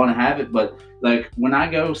while I want to have it, but like when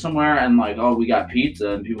I go somewhere and like, oh, we got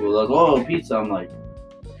pizza, and people are like, oh, pizza, I'm like,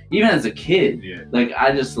 even as a kid, like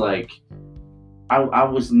I just like, I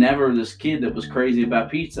was never this kid that was crazy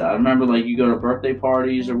about pizza. I remember like you go to birthday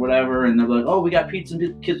parties or whatever, and they're like, oh, we got pizza, and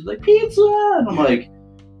the kids are like, pizza, and I'm like,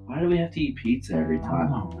 why do we have to eat pizza every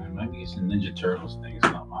time? I don't know, man. Maybe it's a Ninja Turtles thing. It's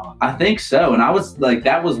not mine. I think so, and I was like,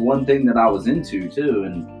 that was one thing that I was into too,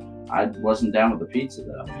 and I wasn't down with the pizza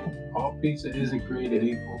though. All pizza isn't created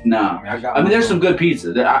equal. No, I mean there's some good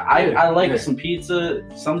pizza. I like some pizza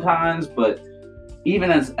sometimes, but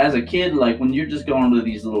even as a kid, like when you're just going to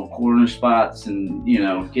these little corner spots and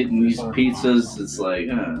getting these pizzas, it's like,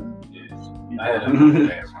 I had a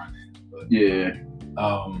bad run in, but yeah.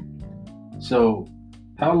 So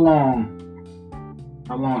how long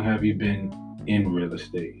have you been in real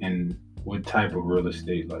estate, and what type of real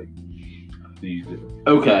estate like these do?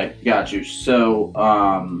 Okay, got you. So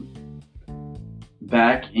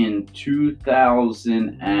back in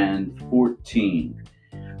 2014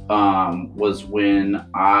 was when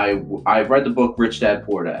I read the book Rich Dad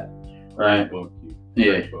Poor Dad, right?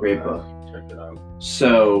 Great book. Check it out.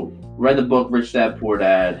 So read the book Rich Dad Poor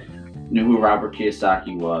Dad, knew who Robert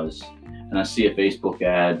Kiyosaki was, and I see a Facebook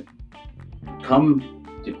ad, come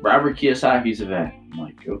to Robert Kiyosaki's event. I'm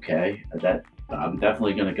like, okay, I'm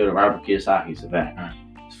definitely going to go to Robert Kiyosaki's event.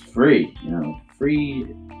 It's free, free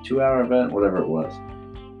 2-hour event, whatever it was.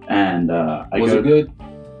 And was it good?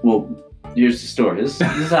 Well, here's the story. This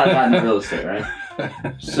is how I got into real estate, right?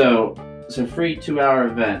 So it's a free 2-hour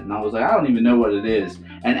event, and I was like, I don't even know what it is.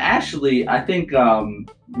 And actually, I think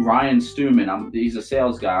Ryan Stewman, he's a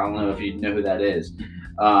sales guy. I don't know if you know who that is.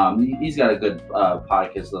 He's got a good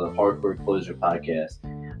podcast, the Hardcore Closer podcast.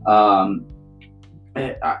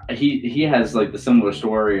 He has like the similar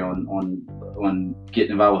story on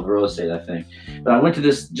getting involved with real estate, I think. But I went to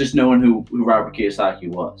this just knowing who Robert Kiyosaki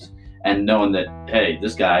was, and knowing that, hey,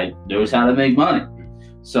 this guy knows how to make money.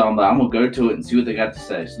 So I'm like, I'm gonna go to it and see what they got to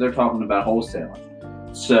say. So they're talking about wholesaling.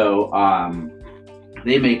 So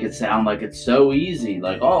they make it sound like it's so easy.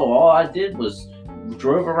 Like, oh, all I did was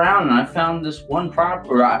drove around and I found this one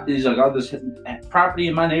property. He's like, oh, this property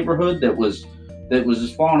in my neighborhood that was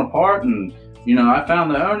just falling apart, and I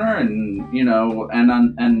found the owner, and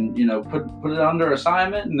put it under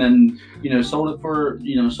assignment, and then sold it for a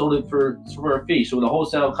fee. So with a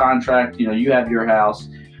wholesale contract, you have your house,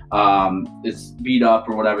 it's beat up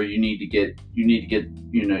or whatever. You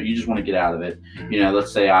just want to get out of it.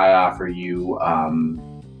 Let's say I offer you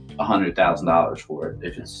 $100,000 for it,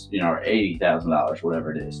 if it's or $80,000,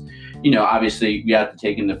 whatever it is. Obviously you have to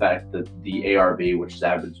take into fact that the ARV, which is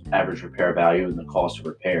average repair value, and the cost of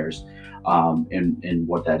repairs, in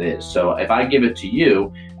what that is. So if I give it to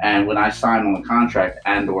you, and when I sign on the contract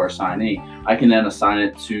or assignee, I can then assign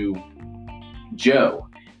it to Joe,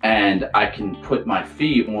 and I can put my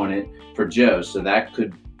fee on it for Joe. So that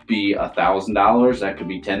could be $1,000, that could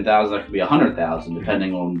be $10,000, that could be $100,000,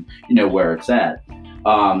 depending on where it's at.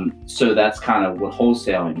 So that's kind of what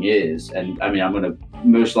wholesaling is. And I mean, I'm going to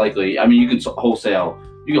most likely, you can wholesale,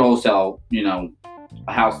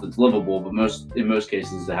 a house that's livable, but in most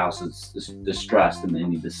cases, the house is distressed and they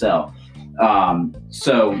need to sell.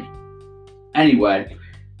 So anyway,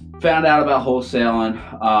 found out about wholesaling.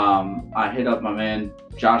 I hit up my man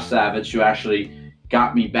Josh Savage, who actually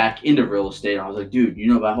got me back into real estate. I was like, dude, you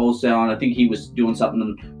know about wholesaling? I think he was doing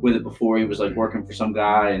something with it before. He was like working for some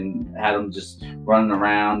guy and had him just running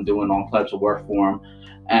around doing all types of work for him.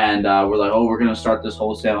 And we're like, oh, we're gonna start this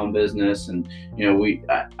wholesaling business, and you know, we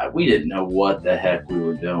didn't know what the heck we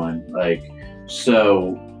were doing. Like,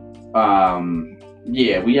 so,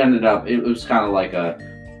 yeah, we ended up. It was kind of like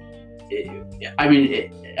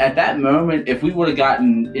at that moment, if we would have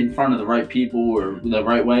gotten in front of the right people or the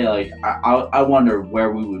right way, like I wonder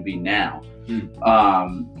where we would be now.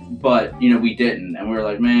 But you know, we didn't, and we were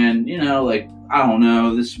like, man, you know, like I don't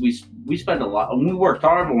know. We spent a lot, and we worked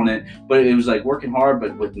hard on it, but it was like working hard,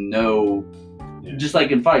 but with no, just like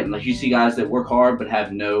in fighting, like you see guys that work hard but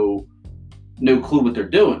have no clue what they're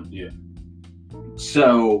doing. Yeah.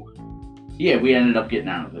 So, yeah, we ended up getting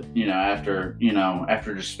out of it, you know, after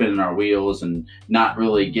just spinning our wheels and not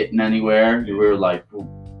really getting anywhere. We were like,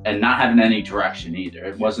 and not having any direction either.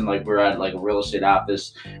 It wasn't like we're at like a real estate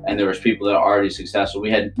office and there was people that are already successful.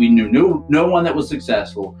 We knew no one that was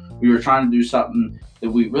successful. We were trying to do something that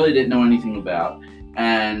we really didn't know anything about.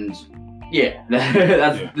 And yeah,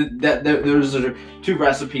 those are two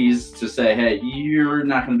recipes to say, hey, you're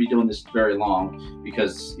not going to be doing this very long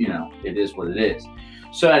because, you know, it is what it is.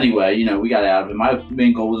 So anyway, you know, we got out of it. My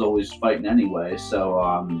main goal was always fighting anyway. So,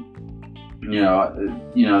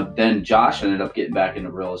 then Josh ended up getting back into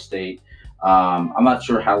real estate. I'm not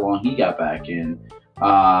sure how long he got back in.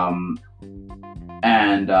 I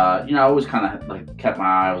always kind of like kept my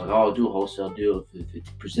eye. I was like, oh, I'll do a wholesale deal if it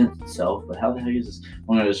presents itself. But how the heck is this?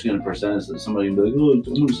 I'm just going to present it so somebody can be like, oh, I'm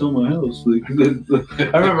going to sell my house. Like,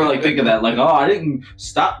 I remember like thinking that, like, oh, I didn't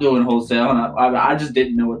stop doing wholesale, and I just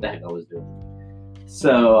didn't know what the heck I was doing.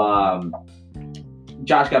 So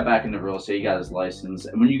Josh got back into real estate. He got his license,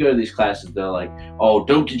 and when you go to these classes, they're like, "Oh,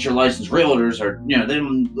 don't get your license, realtors," or you know,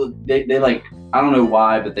 they like, I don't know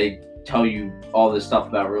why, but they tell you all this stuff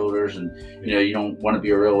about realtors, and you know, you don't want to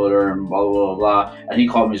be a realtor, and blah blah blah blah. And he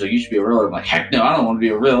called me, he's like, "You should be a realtor." I'm like, "Heck no, I don't want to be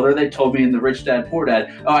a realtor." They told me in the Rich Dad Poor Dad.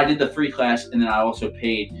 Oh, I did the free class, and then I also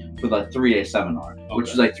paid for the 3-day seminar, which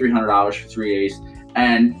was like $300 for 3 days.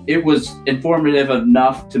 And it was informative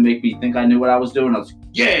enough to make me think I knew what I was doing. I was like,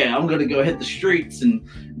 yeah, I'm going to go hit the streets and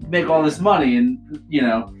make all this money. And, you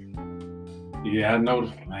know. Yeah, I know,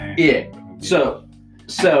 man. Yeah. So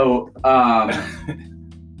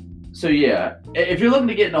yeah, if you're looking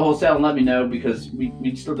to get into wholesale, let me know, because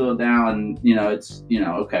we still do it now. And, you know, it's, you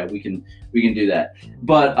know, okay, we can do that.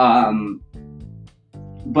 But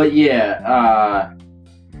yeah,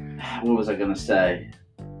 what was I going to say?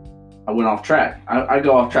 I went off track. I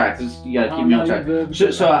go off track. You gotta keep me on track.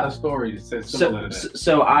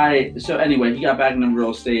 So anyway, he got back into real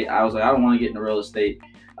estate. I was like, I don't want to get into real estate.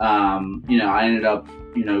 I ended up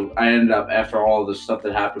after all the stuff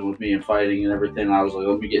that happened with me and fighting and everything, I was like,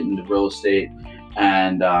 let me get into real estate,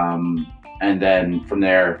 and then from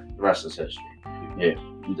there, the rest is history. Yeah,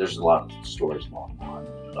 there's a lot of stories along the line,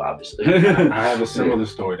 obviously. I have a similar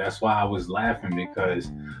story. That's why I was laughing,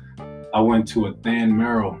 because I went to a Dan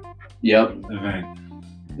Merrill event.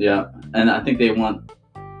 Yeah, and I think they want.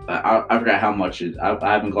 I forgot how much it. I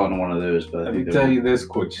haven't gone to one of those, but let me tell you this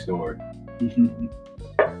quick story.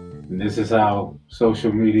 And this is how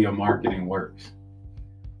social media marketing works.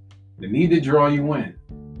 They need to draw you in.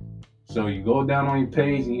 So you go down on your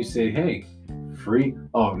page and you say, "Hey, free."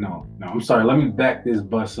 Oh no, I'm sorry. Let me back this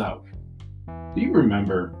bus up. Do you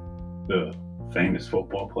remember the famous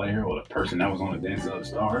football player or the person that was on the Dance of the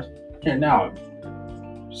Stars? And now,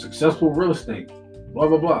 successful real estate, blah,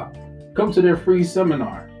 blah, blah. Come to their free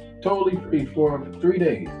seminar, totally free for 3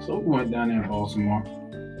 days. So we went down there in Baltimore.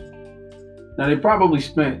 Now, they probably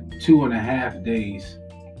spent 2.5 days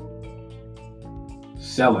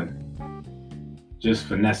selling, just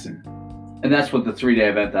finessing. And that's what the 3-day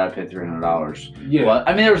event that I paid $300. Yeah. Well,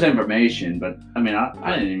 I mean, there was information, but I mean, I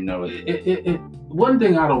didn't even know it. One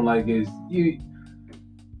thing I don't like is you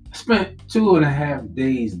spent 2.5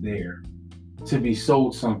 days there to be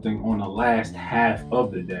sold something on the last half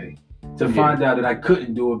of the day, to find out that I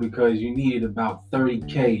couldn't do it because you needed about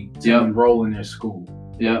 $30K to enroll in their school.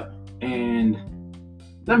 Yeah. And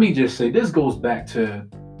let me just say, this goes back to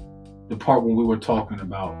the part when we were talking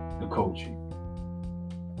about the coaching.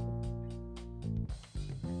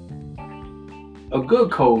 A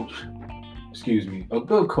good coach,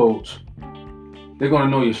 they're going to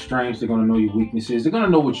know your strengths, they're going to know your weaknesses, they're going to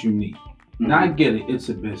know what you need. Mm-hmm. Now, I get it, it's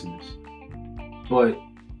a business. But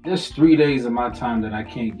there's 3 days of my time that I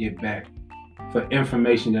can't get back for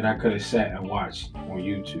information that I could have sat and watched on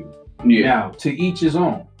YouTube. Yeah. Now, to each his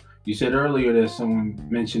own. You said earlier that someone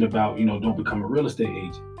mentioned about, don't become a real estate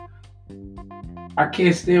agent. I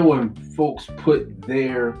can't stand when folks put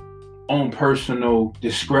their own personal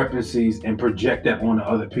discrepancies and project that onto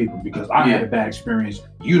other people because I had a bad experience.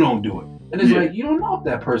 You don't do it. And it's like, you don't know if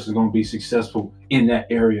that person's going to be successful in that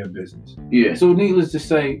area of business. Yeah. So needless to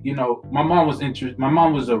say, you know, my mom was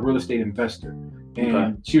a real estate investor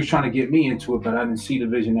and she was trying to get me into it, but I didn't see the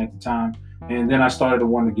vision at the time. And then I started to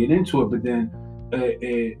want to get into it. But then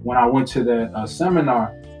when I went to that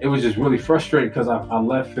seminar, it was just really frustrating because I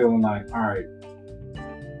left feeling like, all right,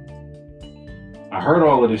 I heard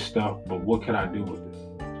all of this stuff, but what can I do with it?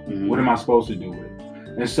 Mm-hmm. What am I supposed to do with it?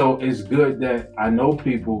 And so it's good that I know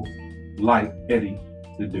people like Eddie,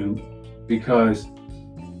 the dude, because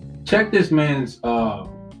check this man's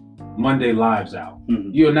Monday Lives out. Mm-hmm.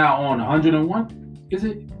 You're now on 101, is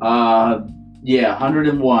it? Yeah,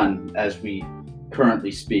 101 as we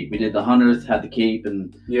currently speak. We did the 100th, had the cape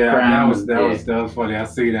and crown. That was funny. I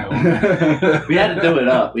see that one. We had to do it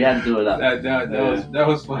up. That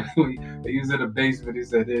was funny. He was in the basement. He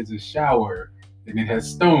said there's a shower and it has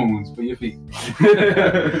stones for your feet.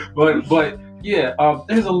 but yeah,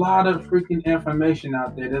 there's a lot of freaking information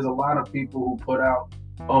out there. There's a lot of people who put out,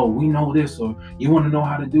 oh, we know this, or you want to know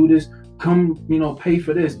how to do this? Come, pay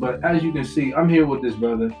for this. But as you can see, I'm here with this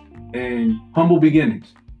brother and humble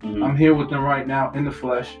beginnings. Mm-hmm. I'm here with him right now in the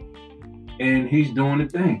flesh, and he's doing the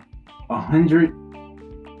thing. 100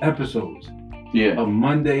 episodes of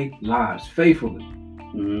Monday Lives faithfully.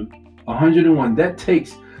 Mm-hmm. 101. That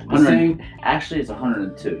takes the same. Actually, it's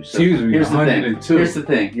 102. So excuse me. Here's 102. Here's the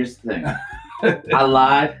thing. I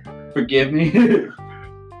lied. Forgive me.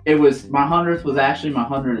 It was my 100th was actually my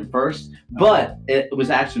 101st, but it was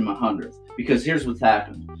actually my 100th because here's what's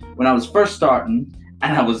happened. When I was first starting,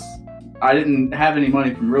 and I didn't have any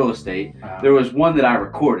money from real estate. There was one that I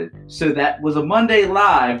recorded. So that was a Monday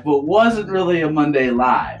Live, but wasn't really a Monday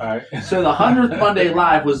Live. Right. So the 100th Monday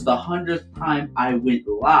Live was the 100th time I went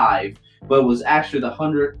live, but it was actually the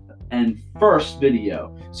 101st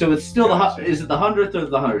video. So it's still is it the 100th or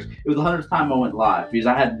the 100th? It was the 100th time I went live because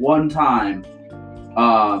I had one time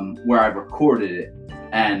where I recorded it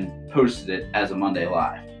and posted it as a Monday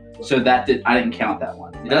Live. So I didn't count that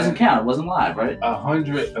one. It doesn't count. It wasn't live, right?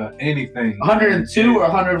 100 anything. 102 or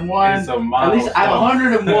 101. It's a milestone. At least I have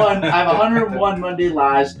 101. I have 101 Monday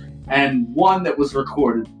Lives and one that was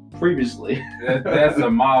recorded previously. That's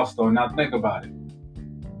a milestone. Now think about it.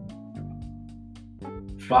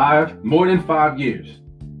 More than 5 years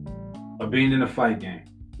of being in a fight game.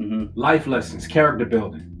 Mm-hmm. Life lessons, character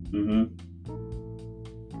building. Mm-hmm.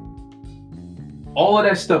 All of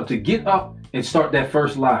that stuff to get up and start that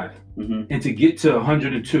first live, mm-hmm. and to get to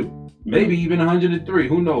 102, mm-hmm. maybe even 103.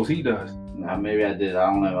 Who knows? He does. Maybe I did. I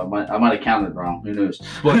don't know. I might have counted wrong. Who knows?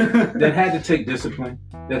 But that had to take discipline.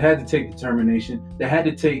 That had to take determination. That had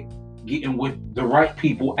to take getting with the right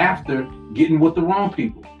people after getting with the wrong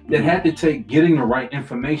people. That mm-hmm. had to take getting the right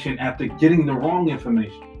information after getting the wrong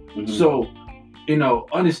information. Mm-hmm. So,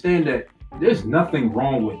 understand that there's nothing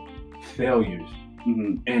wrong with failures,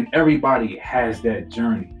 mm-hmm. and everybody has that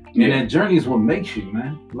journey. And that journey is what makes you,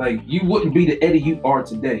 man. Like, you wouldn't be the Eddie you are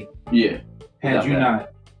today. Yeah. Had you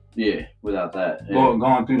not. Yeah, without that. Yeah.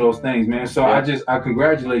 Gone through those things, man. So I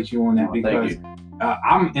congratulate you on that because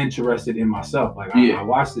I'm interested in myself. Like, I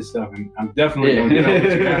watch this stuff and I'm definitely going to get up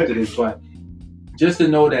with you after this. But just to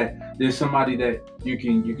know that there's somebody that you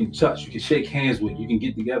can touch, you can shake hands with, you can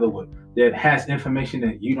get together with, that has information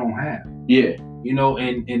that you don't have. Yeah.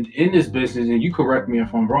 And in this business, and you correct me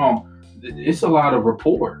if I'm wrong, it's a lot of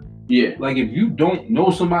rapport. Yeah. Like, if you don't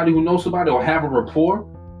know somebody who knows somebody or have a rapport,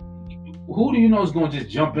 who do you know is going to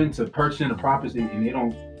just jump into purchasing a property and they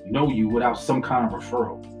don't know you without some kind of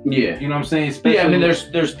referral? Yeah. You know what I'm saying? Especially,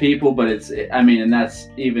 there's people, but and that's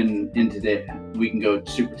even in today. We can go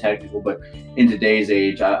super technical, but in today's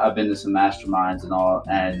age, I've been to some masterminds and all,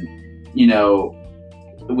 and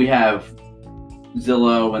we have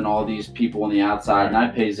Zillow and all these people on the outside, and I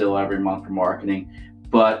pay Zillow every month for marketing.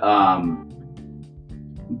 But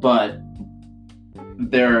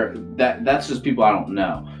that's just people I don't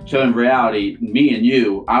know. So in reality, me and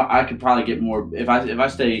you, I could probably get more if I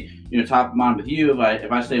stay top of mind with you.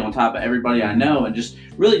 If I stay on top of everybody I know and just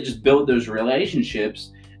really just build those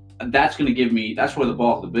relationships, that's going to give me. That's where the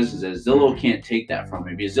bulk of the business is. Zillow can't take that from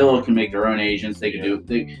me because Zillow can make their own agents. They can do.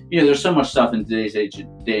 There's so much stuff in today's day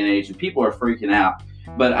and age, and people are freaking out.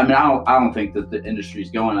 But I mean, I don't think that the industry is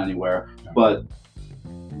going anywhere. But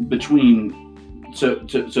between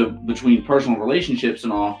personal relationships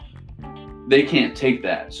and all, they can't take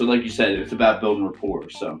that. So like you said, it's about building rapport.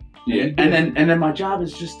 So yeah. And then my job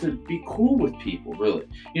is just to be cool with people, really.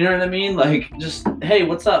 You know what I mean? Like, just, hey,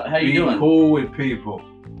 what's up? How you doing? Be cool with people.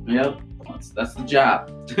 Yep. That's the job.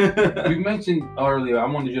 You mentioned earlier, I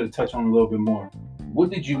wanted you to touch on a little bit more. What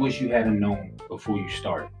did you wish you had known before you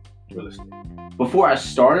started real estate? Before I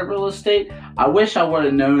started real estate, I wish I would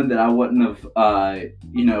have known that I wouldn't have,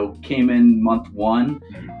 came in month one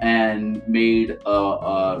and made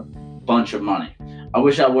a bunch of money. I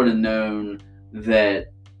wish I would have known that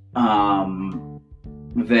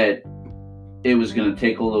that it was going to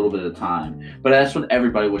take a little bit of time. But that's what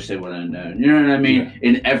everybody wish they would have known. You know what I mean? Yeah.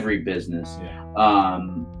 In every business.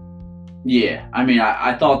 Yeah. I mean,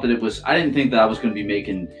 I thought that I didn't think that I was going to be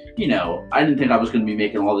making, I didn't think I was going to be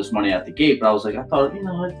making all this money at the gate, but I was like, I thought, I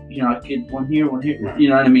could one here, you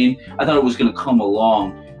know what I mean? I thought it was going to come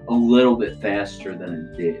along a little bit faster than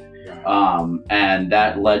it did. And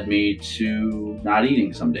that led me to not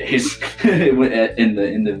eating some days in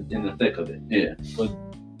the thick of it. Yeah. But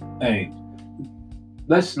hey,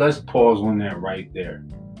 let's pause on that right there,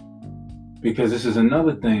 because this is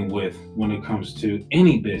another thing when it comes to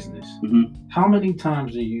any business. How many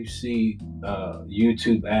times do you see a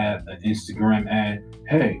YouTube ad, an Instagram ad?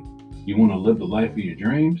 Hey, you want to live the life of your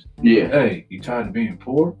dreams? Yeah. Hey, you tired of being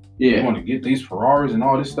poor? Yeah. You want to get these Ferraris and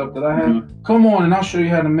all this stuff that I have? Come on, and I'll show you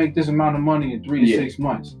how to make this amount of money in 3 to 6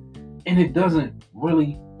 months. And it doesn't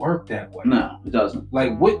really work that way. No, it doesn't.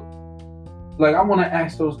 Like what? Like I want to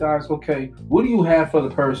ask those guys, okay, what do you have for the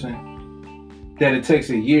person that it takes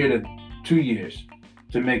a year to 2 years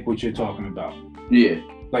to make what you're talking about? Yeah.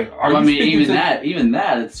 Like, even that,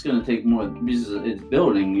 it's going to take more because it's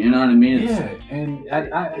building. You know what I mean? And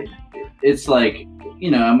it's like,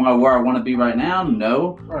 am I where I want to be right now?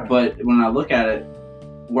 No. Right. But when I look at it,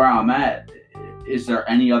 where I'm at, is there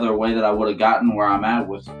any other way that I would have gotten where I'm at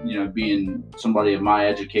with, being somebody of my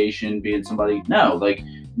education, being somebody? No. Like,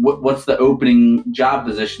 what's the opening job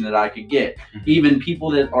position that I could get? Even people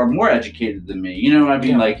that are more educated than me. You know what I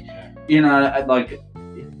mean?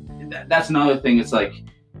 That's another thing. It's like,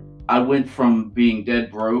 I went from being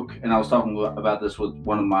dead broke, and I was talking about this with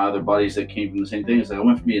one of my other buddies that came from the same thing. It's like I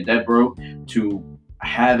went from being dead broke to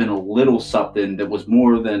having a little something that was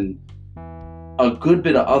more than a good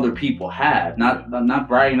bit of other people have. Not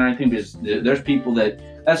bragging or anything, because there's people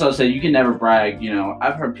that's what I say. You can never brag.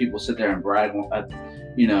 I've heard people sit there and brag,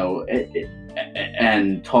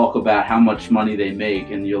 and talk about how much money they make,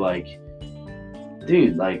 and you're like,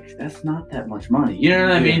 dude, like, that's not that much money. You know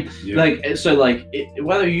what I mean? Yeah. Like, so like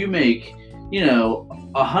whether you make,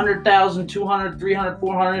 100,000, 200, 300,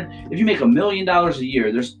 400, if you make $1 million a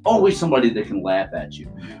year, there's always somebody that can laugh at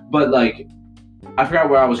you. But like, I forgot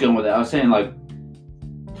where I was going with it. I was saying, like,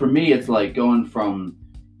 for me, it's like going from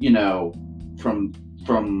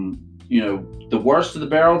the worst of the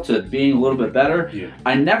barrel to being a little bit better. Yeah.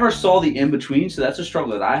 I never saw the in between. So that's a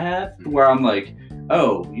struggle that I have, where I'm like,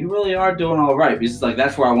 oh, you really are doing all right. Because it's like,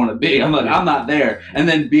 that's where I want to be. I'm like, I'm not there. And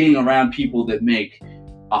then being around people that make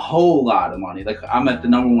a whole lot of money. Like, I'm at the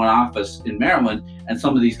number one office in Maryland, and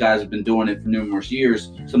some of these guys have been doing it for numerous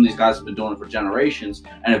years. Some of these guys have been doing it for generations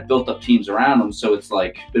and have built up teams around them. So it's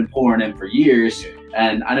like been pouring in for years.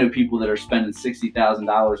 And I know people that are spending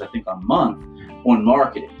 $60,000, I think, a month on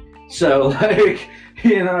marketing. So like,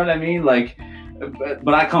 you know what I mean? Like,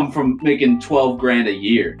 but I come from making $12,000 a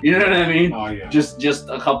year. You know what I mean? Oh, yeah. Just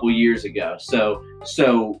a couple years ago. So it's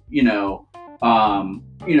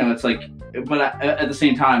like, but at the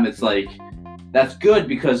same time, it's like, that's good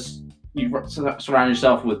because you surround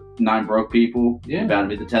yourself with 9 broke people. Yeah. You're bound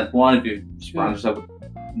to be the 10th one. If you surround yourself with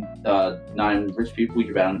 9 rich people,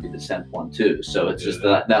 you're bound to be the 10th one too. So it's just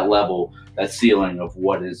that level, that ceiling of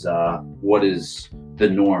what is the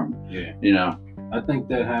norm. Yeah. I think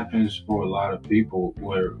that happens for a lot of people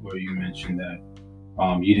where you mentioned that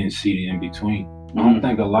you didn't see the in between. I don't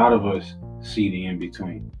think a lot of us see the in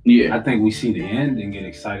between. Yeah. I think we see the end and get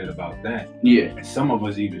excited about that. Yeah. And some of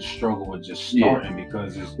us even struggle with just starting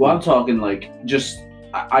because it's. Well, I'm talking like just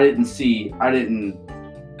I didn't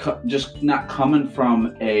just not coming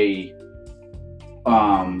from a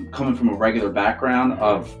regular background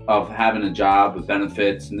of having a job with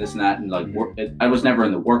benefits and this and that, and like work, I was never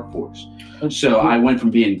in the workforce. So I went from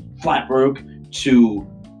being flat broke to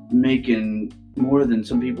making more than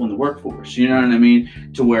some people in the workforce. You know what I mean?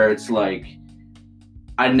 To where it's like,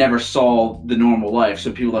 I never saw the normal life.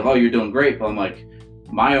 So people are like, oh, you're doing great. But I'm like,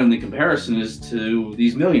 my only comparison is to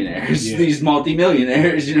these millionaires, these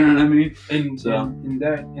multi-millionaires. You know what I mean? And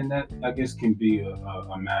that I guess can be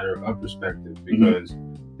a matter of perspective, because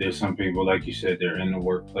there's some people, like you said, they're in the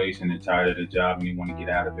workplace and they're tired of the job and they want to get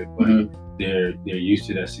out of it, but they're used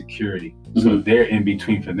to that security. So they're in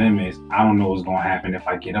between. For them is, I don't know what's going to happen if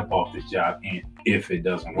I get up off this job and if it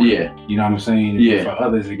doesn't work. Yeah. You know what I'm saying? Yeah. For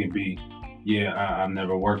others, it could be, I've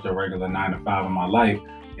never worked a regular 9 to 5 in my life,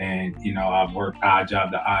 and I've worked odd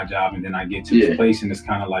job to odd job, and then I get to this place, and it's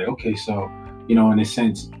kind of like, okay, so in a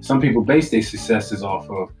sense, some people base their successes off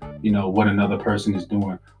of what another person is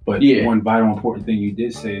doing. But one vital important thing you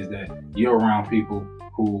did say is that you're around people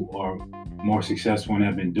who are more successful and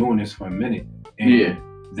have been doing this for a minute. And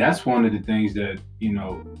that's one of the things that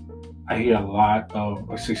I hear a lot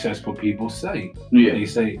of successful people say. They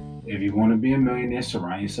say, if you want to be a millionaire,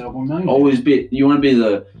 surround yourself with millionaires. You want to be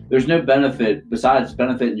there's no benefit, besides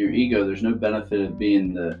benefiting your ego, there's no benefit of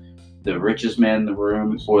being the richest man in the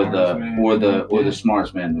room or the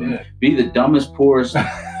smartest man in the room. Be the dumbest, poorest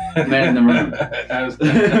man in the room.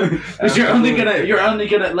 Because you're only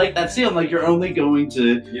gonna like that saying, like you're only going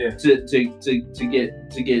to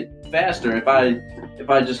get faster. If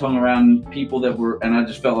I just hung around people that were, and I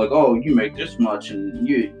just felt like, oh, you make this much, and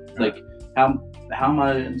you like how am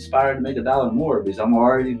I inspired to make $1 more, because I'm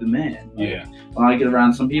already the man. Like, when I get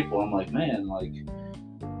around some people, I'm like, man, like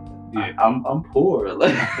I'm poor.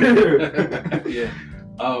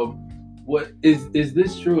 What is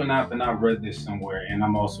this true? And I've read this somewhere, and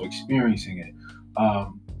I'm also experiencing it.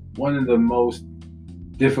 One of the most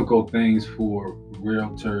difficult things for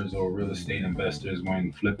realtors or real estate investors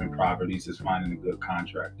when flipping properties is finding a good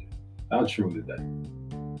contractor. How true is that?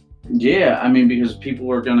 Yeah, I mean, because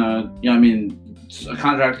people are gonna, a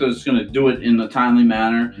contractor is gonna do it in a timely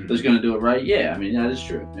manner. That's gonna do it right. Yeah, I mean, that is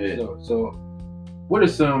true. Yeah. So, what are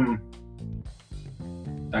some,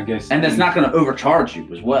 I guess, and that's not gonna overcharge you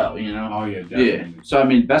as well. Oh yeah, definitely. Yeah. So I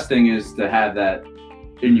mean, best thing is to have that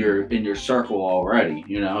in your circle already.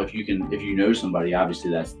 If you know somebody,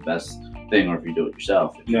 obviously that's the best thing, or if you do it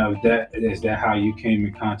yourself. Now, is that how you came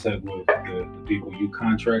in contact with the people you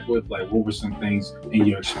contract with? Like, what were some things in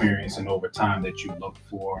your experience and over time that you looked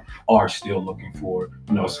for, are still looking for,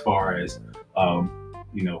 as far as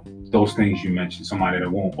those things you mentioned, somebody that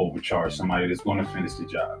won't overcharge, somebody that's going to finish the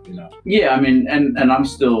job, Yeah, I mean, and I'm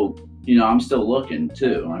still, I'm still looking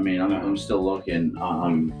too. I mean, I'm still looking.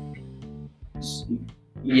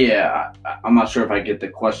 Yeah, I'm not sure if I get the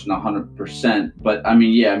question 100%, but I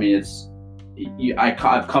mean, it's.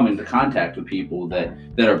 I've come into contact with people that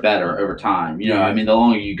are better over time. I mean, the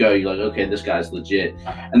longer you go, you're like, okay, this guy's legit.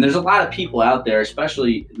 And there's a lot of people out there,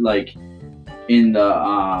 especially like in the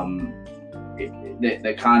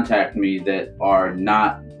that contact me that are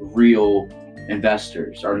not real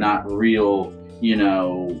investors, are not real,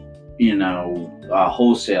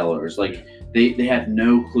 wholesalers. Like they have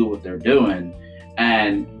no clue what they're doing,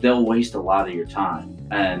 and they'll waste a lot of your time.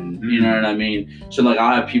 And you know what I mean? So like,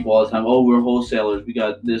 I have people all the time, oh, we're wholesalers, we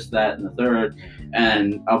got this, that, and the third.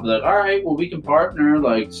 And I'll be like, all right, well, we can partner.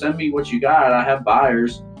 Like, send me what you got. I have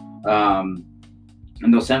buyers. And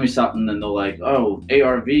they'll send me something, and they'll like, oh,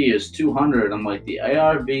 ARV is 200. I'm like, the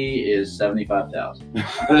ARV is 75,000.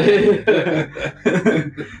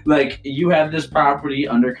 Like, you have this property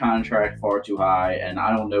under contract far too high, and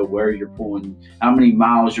I don't know where you're pulling, how many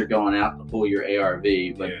miles you're going out to pull your ARV,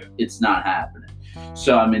 but it's not happening.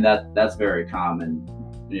 So I mean, that's very common,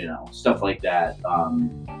 stuff like that. I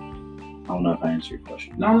don't know if I answered your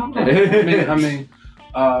question. No. I mean,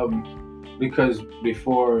 because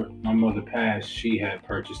before my mother passed, she had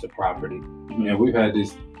purchased a property. And we've had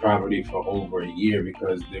this property for over a year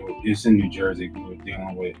because it's in New Jersey. We were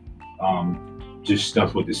dealing with just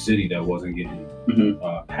stuff with the city that wasn't getting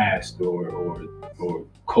passed, or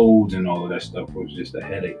codes and all of that stuff. It was just a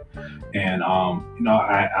headache. And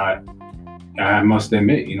I must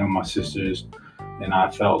admit, my sisters and I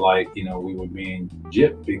felt like we were being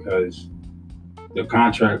gypped, because the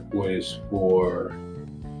contract was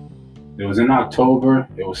it was in October.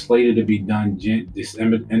 It was slated to be done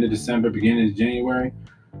end of December, beginning of January.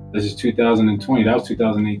 This is 2020. That was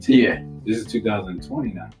 2018. Yeah. This is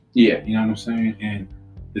 2020 now. Yeah. You know what I'm saying? And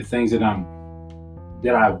the things that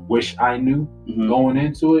I wish I knew going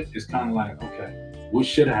into it is kind of like, okay, what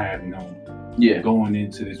should I have known going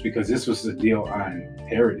into this? Because this was a deal I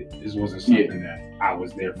inherited. This wasn't something that I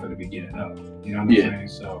was there for the beginning of. You know what I'm saying?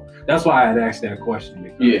 So that's why I had asked that question.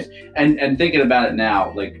 Because and thinking about it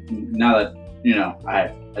now, like now that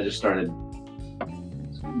I just started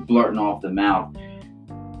blurting off the mouth.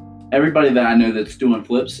 Everybody that I know that's doing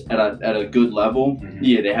flips at a good level,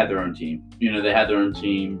 they had their own team. They had their own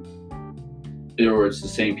team. Or it's the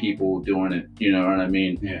same people doing it. You know what I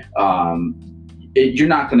mean? Yeah. You're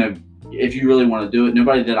not gonna, if you really want to do it.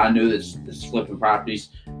 Nobody that I know that's flipping properties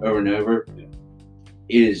over and over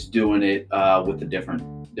is doing it with a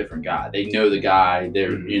different guy. They know the guy.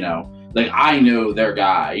 They're like, I know their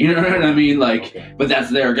guy. You know what I mean? Like, but that's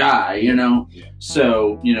their guy. Yeah.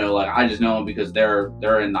 So like, I just know them because they're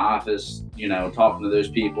in the office. Talking to those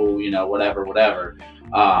people. Whatever.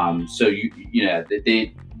 So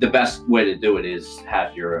the best way to do it is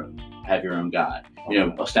have your own guy. You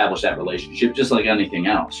know, establish that relationship just like anything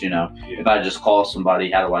else. You know, if I just call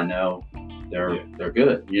somebody, how do I know they're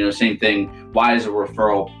good? You know, same thing. Why is a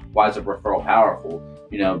referral powerful?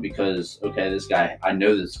 You know, because okay, this guy, I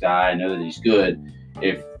know that he's good.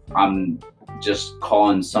 If I'm just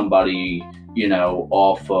calling somebody, you know,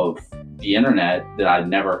 off of the internet that I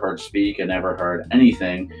never heard speak and never heard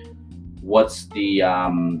anything, what's the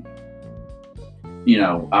you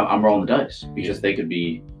know, I'm rolling the dice because they could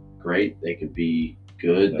be great, they could be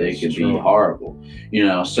good, they could be horrible, you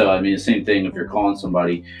know. So I mean, the same thing if you're calling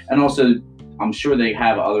somebody, and also I'm sure they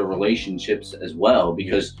have other relationships as well,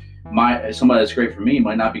 because somebody that's great for me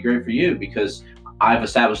might not be great for you, because I've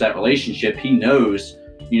established that relationship. He knows,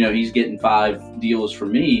 you know, he's getting 5 deals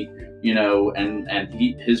from me, you know, and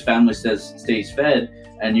his family stays fed,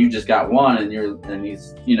 and you just got one, and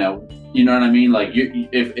he's, you know what I mean? Like,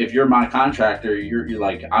 if you're my contractor, you're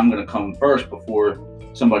like, I'm gonna come first before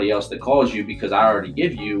somebody else that calls you, because I already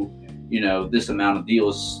give you, you know, this amount of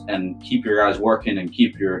deals and keep your guys working and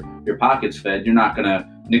keep your pockets fed. You're not gonna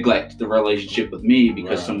neglect the relationship with me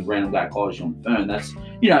because some random guy calls you on the phone. That's,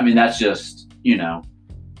 you know, I mean, that's just, you know,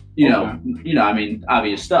 I mean,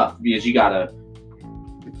 obvious stuff, because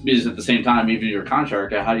at the same time, even your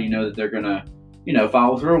contractor, how do you know that they're gonna, you know,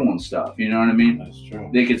 follow through on stuff? You know what I mean? That's true.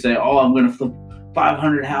 They could say, oh, I'm gonna flip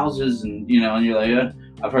 500 houses, and, you know, and you're like, yeah,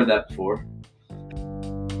 I've heard that before.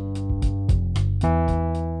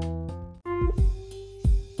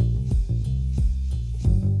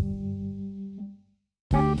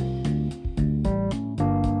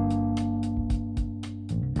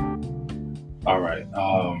 All right.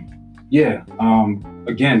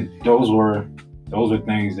 Again, those were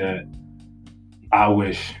things that I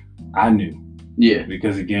wish I knew. Yeah.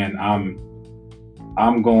 Because again,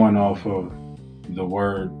 I'm going off of the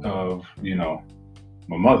word of, you know,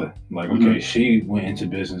 my mother. Like, okay, she went into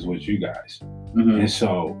business with you guys. And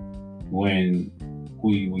so when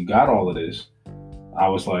we got all of this, I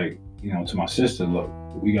was like, you know, to my sister, look,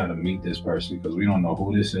 we got to meet this person because we don't know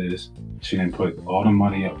who this is. She didn't put all the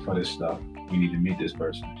money up for this stuff. We need to meet this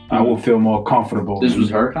person. I will feel more comfortable. This was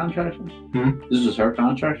her contractor? This was her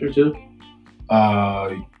contractor too?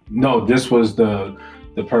 No, this was the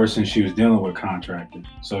person she was dealing with contracted.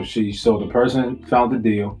 So the person found the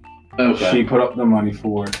deal. Okay. She put up the money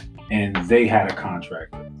for it, and they had a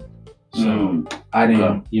contractor. So I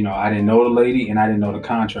didn't, you know, I didn't know the lady and I didn't know the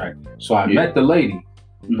contractor. So I met the lady,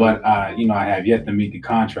 but I have yet to meet the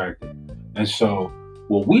contractor. And so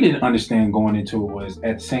what we didn't understand going into it was,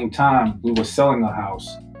 at the same time, we were selling a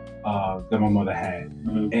house that my mother had.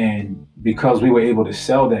 And because we were able to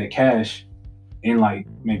sell that cash in like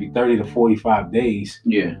maybe 30 to 45 days,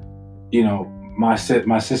 you know, my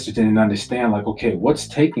sister didn't understand, like, okay, what's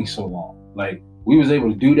taking so long? Like, we was able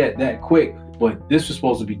to do that quick, but this was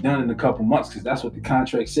supposed to be done in a couple months because that's what the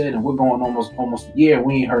contract said, and we're going almost a year.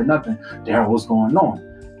 We ain't heard nothing. Daryl, what's going on?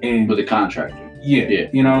 And with the contractor. Yeah.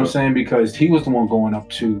 You know what I'm saying? Because he was the one going up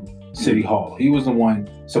to City Hall. He was the one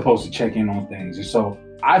supposed to check in on things. And so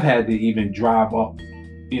I've had to even drive up,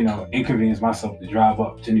 you know, inconvenience myself to drive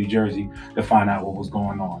up to New Jersey to find out what was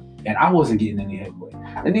going on. And I wasn't getting any headway.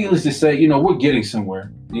 And needless to say, you know, we're getting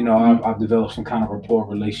somewhere. You know, I've developed some kind of rapport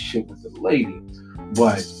relationship with the lady.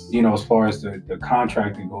 But, you know, as far as the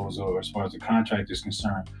contracting goes, or as far as the contractor is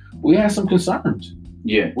concerned, we had some concerns.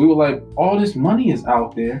 Yeah. We were like, all this money is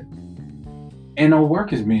out there and no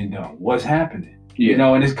work is being done. What's happening? You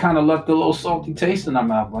know, and it's kind of left a little salty taste in my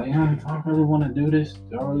mouth. Like, do I really want to do this?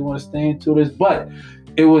 Do I really want to stay into this? But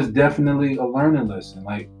it was definitely a learning lesson.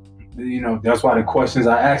 Like, you know, that's why the questions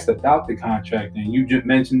I asked about the contract, and you just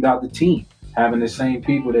mentioned about the team, having the same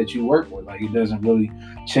people that you work with. Like, it doesn't really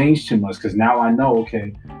change too much, because now I know,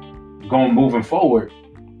 okay, moving forward,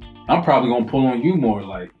 I'm probably going to pull on you more.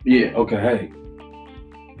 Like, okay, hey,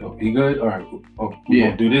 you good? All right, we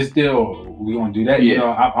going to do this deal, or we going to do that? You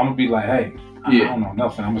know, I'm going to be like, hey, I don't know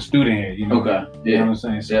nothing. I'm a student here, you know? Okay. You know what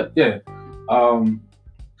I'm saying? So,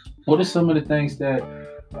 what are some of the things that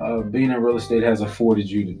being in real estate has afforded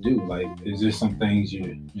you to do? Like, is there some things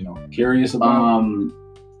you're curious about?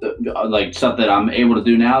 Like stuff that I'm able to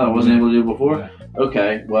do now that I wasn't able to do before? Yeah.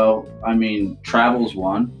 Okay, well, I mean, travel's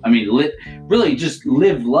one. I mean, really just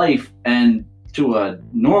live life and to a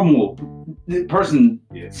normal person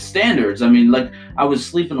standards. I mean, like, I was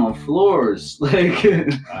sleeping on floors, like,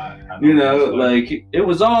 you know, like, it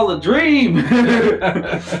was all a dream.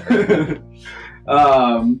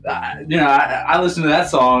 You know, I listened to that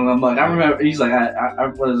song and I'm like, I remember, he's like,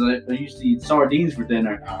 I used to eat sardines for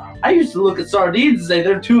dinner. I used to look at sardines and say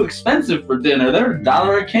they're too expensive for dinner. They're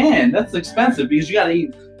 $1 a can. That's expensive because you got to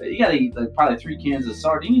eat you gotta eat like probably 3 cans of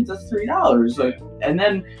sardines. That's $3. Like, and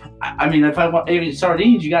then I mean, if I want eat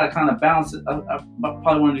sardines, you gotta kind of balance it. I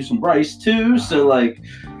probably want to do some rice too. So like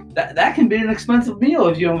that can be an expensive meal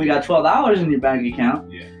if you only got $12 in your bank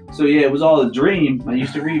account. Yeah. So yeah, it was all a dream. I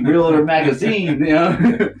used to read Realtor magazine, you know.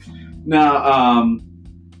 Now,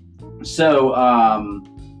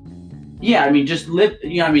 yeah, I mean, just live.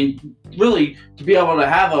 You know, I mean, really, to be able to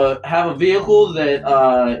have a vehicle that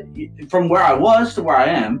from where I was to where I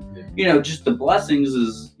am, you know, just the blessings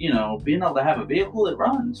is, you know, being able to have a vehicle that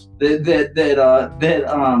runs, that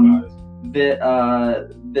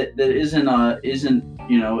isn't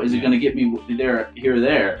you know, is it going to get me there, here or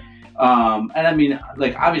there? And I mean,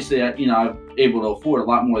 like, obviously, you know, I'm able to afford a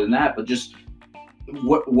lot more than that, but just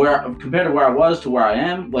where compared to where I was to where I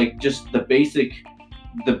am, like, just the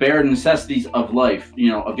bare necessities of life, you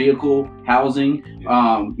know, a vehicle, housing,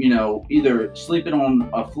 you know, either sleeping on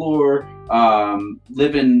a floor,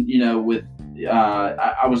 living, you know, with,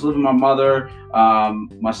 I was living with my mother,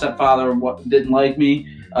 my stepfather didn't like me,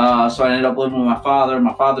 so I ended up living with my father.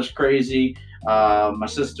 My father's crazy. My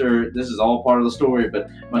sister, this is all part of the story, but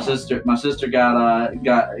my sister got you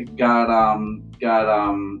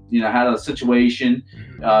know, had a situation.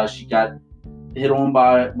 She got hit on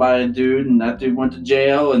by a dude, and that dude went to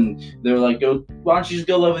jail, and they were like, why don't you just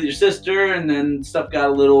go live with your sister? And then stuff got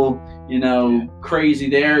a little, you know, crazy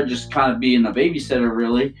there, just kind of being a babysitter,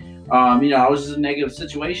 really. You know, I was in a negative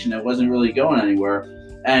situation that wasn't really going anywhere.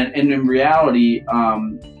 And in reality,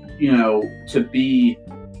 you know, to be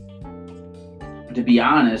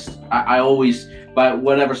honest, I always, by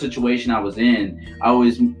whatever situation I was in, I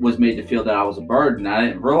always was made to feel that I was a burden. I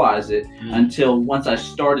didn't realize it until once I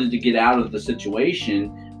started to get out of the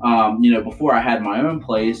situation. You know, before I had my own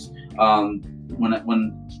place, when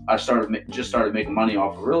I started making money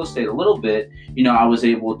off of real estate a little bit, you know, I was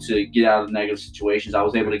able to get out of negative situations. I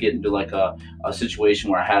was able to get into like a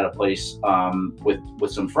situation where I had a place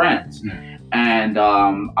with some friends. And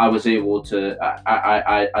I was able to,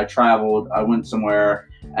 I traveled, I went somewhere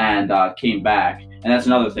and came back. And that's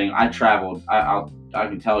another thing. I traveled. I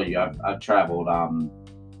can tell you, I've traveled.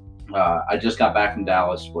 I just got back from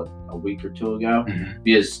Dallas, a week or two ago,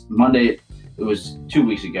 because Monday, it was 2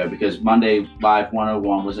 weeks ago, because Monday Live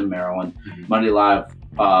 101 was in Maryland. Monday Live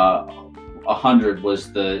 100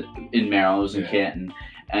 was in Maryland, it was in Canton.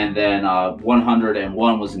 And then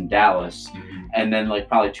 101 was in Dallas. And then like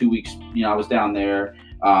probably 2 weeks, you know, I was down there.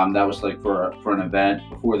 That was like for an event.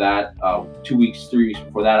 Before that, 3 weeks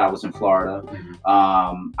before that, I was in Florida.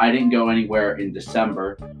 I didn't go anywhere in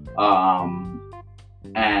December,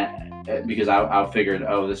 and because I figured,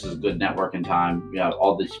 this is a good networking time. You know,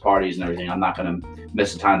 all these parties and everything. I'm not going to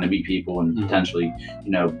miss the time to meet people and potentially,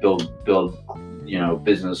 you know, build, you know,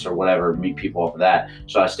 business or whatever, meet people off of that.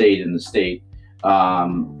 So I stayed in the state.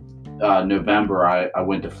 November, I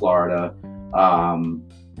went to Florida.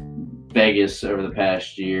 Vegas over the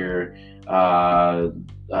past year,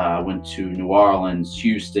 went to New Orleans,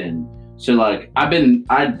 Houston. So like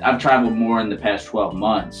I've traveled more in the past 12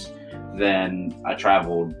 months than I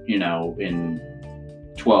traveled, you know, in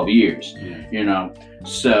 12 years, you know,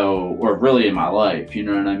 so, or really in my life, you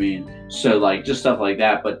know what I mean? So like just stuff like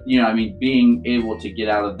that. But, you know, I mean, being able to get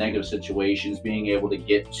out of negative situations, being able to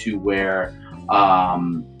get to where,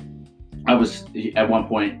 I was at one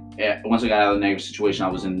point, once I got out of the negative situation, I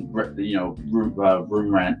was in, you know,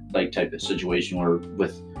 room rent, like type of situation where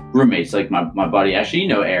with roommates, like my buddy, actually, you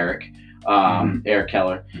know, Eric, Eric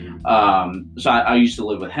Keller. So I used to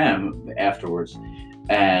live with him afterwards,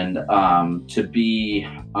 and to be,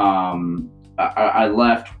 I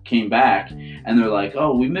left, came back, and they're like,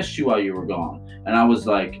 "Oh, we missed you while you were gone." And I was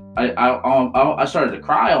like, I started to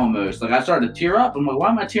cry almost. Like I started to tear up. I'm like, why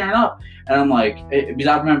am I tearing up? And I'm like, because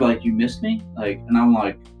I remember like, you missed me? Like, and I'm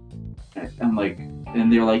like, and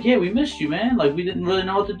they're like, yeah, we missed you, man. Like we didn't really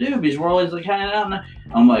know what to do because we're always like hanging out. And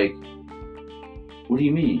I'm like, what do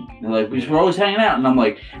you mean? They're like, because we're always hanging out. And I'm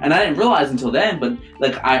like, and I didn't realize until then, but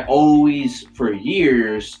like I always for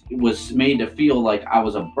years was made to feel like I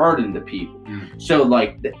was a burden to people. So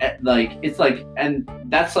like it's like, and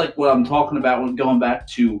that's like what I'm talking about when going back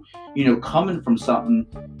to, you know, coming from something,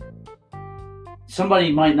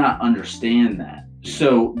 somebody might not understand that.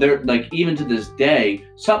 So they're like, even to this day,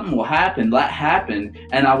 something will happen, that happened.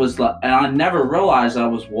 And I was like, and I never realized I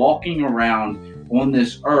was walking around on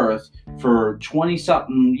this earth for 20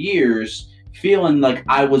 something years, feeling like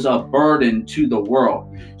I was a burden to the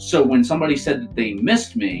world. So when somebody said that they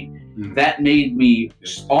missed me, that made me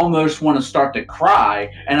almost want to start to cry.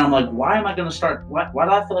 And I'm like, why am I going to start? Why do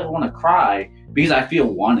I feel like I want to cry? Because I feel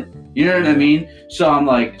wanted. You know what I mean? So I'm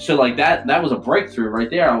like, that was a breakthrough right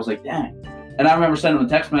there. I was like, dang. And I remember sending them a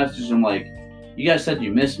text message. I'm like, you guys said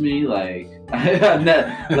you missed me, like,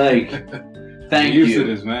 like, thank you. Used to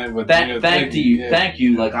this, man. But thank you. Yeah. Thank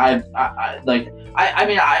you. Like, I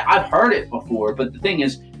mean, I've heard it before, but the thing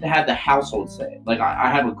is to have the household say it. Like,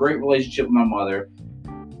 I have a great relationship with my mother.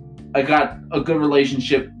 I got a good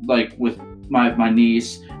relationship, like, with my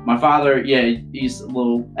niece. My father, yeah, he's a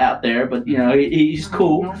little out there, but you know, he's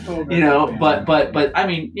cool. You know, but I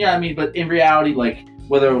mean, yeah, I mean, but in reality, like,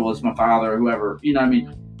 whether it was my father or whoever, you know, I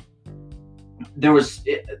mean, there was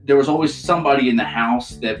always somebody in the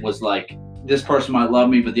house that was like, this person might love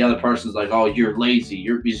me, but the other person's like, oh, you're lazy,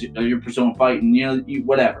 you're pursuing fighting, you know,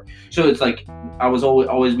 whatever. So it's like I was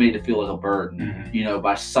always made to feel like a burden, you know,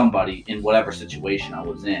 by somebody in whatever situation I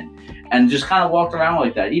was in, and just kind of walked around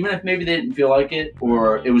like that, even if maybe they didn't feel like it,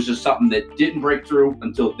 or it was just something that didn't break through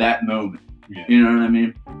until that moment. Yeah. You know what I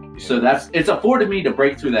mean? Yeah. So it's afforded me to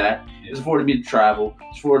break through that. Yeah. It's afforded me to travel.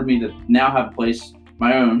 It's afforded me to now have a place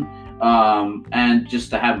my own, and just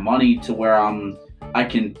to have money to where I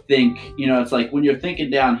can think, you know, it's like when you're thinking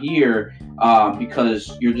down here,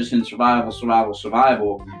 because you're just in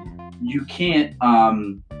survival, you can't,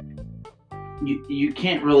 you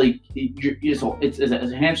can't really, it's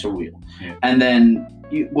a hamster wheel. Yeah. And then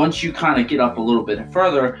once you kind of get up a little bit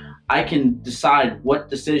further, I can decide what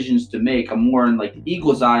decisions to make. I'm more in like the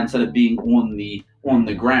eagle's eye instead of being on the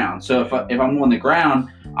ground. So if I'm on the ground,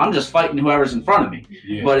 I'm just fighting whoever's in front of me.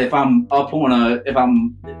 Yeah. But if I'm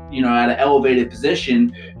you know, at an elevated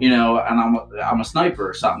position, you know, and I'm a sniper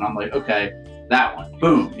or something, I'm like, okay, that one,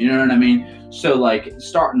 boom, you know what I mean? So like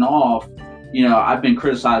starting off, you know, I've been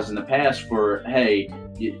criticized in the past for, hey,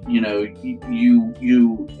 you know,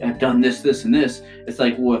 you have done this, and this. It's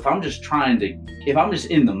like, well, if I'm just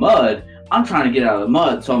in the mud, I'm trying to get out of the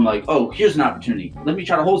mud. So I'm like, oh, here's an opportunity. Let me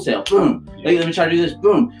try to wholesale, boom. Like, let me try to do this,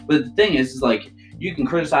 boom. But the thing is like, you can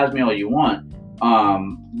criticize me all you want,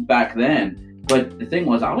 back then. But the thing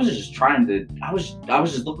was, I was just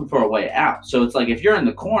looking for a way out. So it's like, if you're in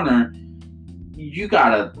the corner, you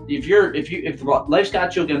gotta, if life's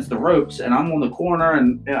got you against the ropes and I'm on the corner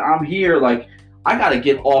and I'm here, like, I gotta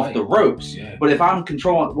get off the ropes. Yeah. But if I'm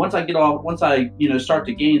controlling, once I, you know, start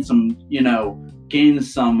to gain some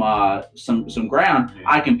ground, yeah.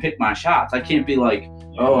 I can pick my shots. I can't be like,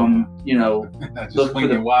 oh, I'm, you know, just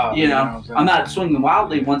swinging wild. You know, I'm not swinging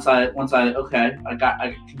wildly once I okay, I got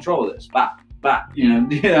control of this. Bop, you know,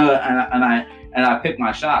 and I pick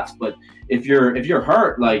my shots. But if you're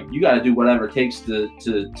hurt, like, you got to do whatever it takes to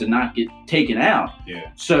not get taken out. Yeah.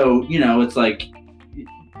 So, you know, it's like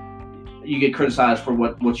you get criticized for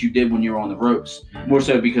what you did when you were on the ropes, more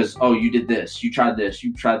so because, oh, you did this, you tried this,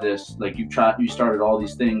 like you started all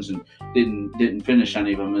these things and didn't finish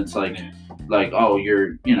any of them. It's like, oh,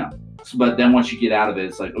 you're, you know. But then once you get out of it,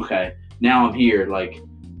 it's like, okay, now I'm here. Like,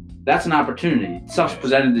 that's an opportunity. Stuff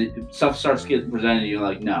starts getting presented to you,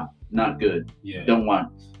 like, no, not good. Yeah. Don't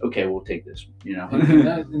want. Okay, we'll take this. You know.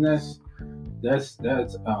 and that's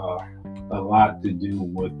a lot to do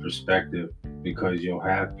with perspective, because you'll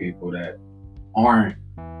have people that aren't.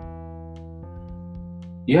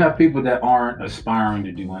 You have people that aren't aspiring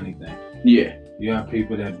to do anything. Yeah. You have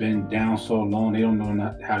people that have been down so long, they don't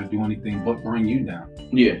know how to do anything but bring you down.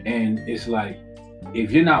 Yeah. And it's like,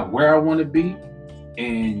 if you're not where I want to be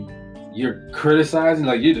and you're criticizing,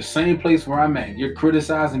 like, you're the same place where I'm at, you're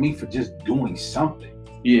criticizing me for just doing something.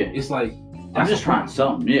 Yeah. It's like, I'm just trying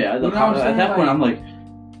something. Yeah. At that point, I'm like,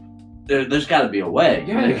 there's got to be a way.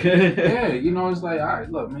 Yeah. Yeah. You know, it's like, all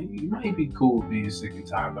right, look, man, you might be cool with being sick and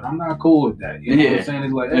tired, but I'm not cool with that. You know what I'm saying?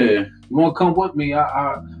 It's like, hey, you want to come with me?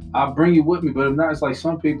 I'll bring you with me. But if not, it's like,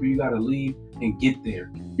 some people you got to leave and get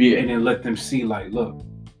there. Yeah. And then let them see, like, look.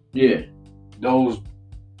 Yeah. Those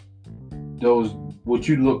what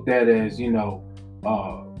you looked at as, you know,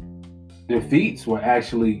 defeats were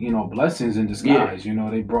actually, you know, blessings in disguise. Yeah. You know,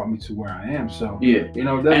 they brought me to where I am. So yeah, you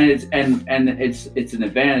know, and it's an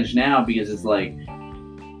advantage now, because it's like,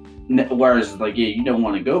 whereas like, yeah, you don't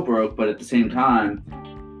want to go broke, but at the same time,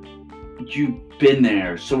 you've been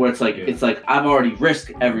there. So it's like, it's like, I've already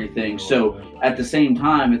risked everything. So at the same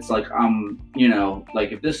time, it's like, you know,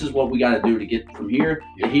 like, if this is what we got to do to get from here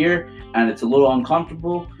to here, and it's a little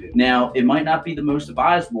uncomfortable. Now, it might not be the most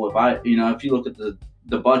advisable. If you look at the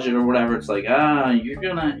budget or whatever, it's like, you're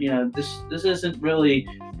gonna, you know, this isn't,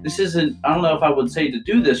 I don't know if I would say to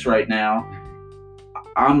do this right now.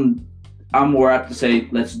 I'm more apt to say,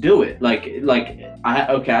 let's do it.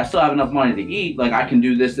 I still have enough money to eat. Like, I can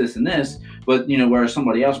do this, and this. But, you know, whereas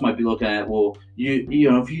somebody else might be looking at, well, you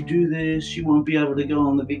know, if you do this, you won't be able to go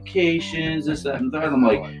on the vacations, this, that, and third. I'm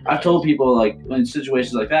like, I've told people, like, in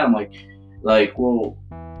situations like that, I'm like, well,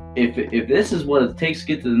 if this is what it takes to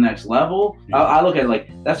get to the next level, I look at it like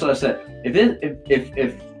that's what I said.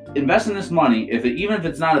 If investing this money, even if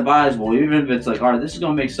it's not advisable, even if it's like, all right, this is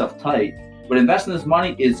going to make stuff tight, but investing this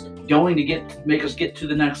money is going to make us get to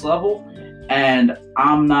the next level, and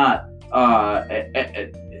I'm not. I'm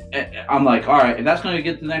like, all right, if that's going to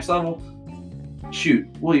get to the next level, shoot,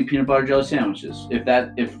 we'll eat peanut butter jelly sandwiches. If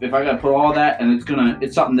I got to put all that, and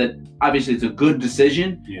it's something that obviously it's a good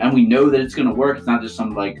decision, and we know that it's going to work. It's not just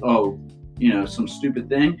some like, some stupid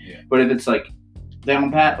thing. Yeah. But if it's like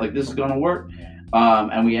down pat, like this is going to work,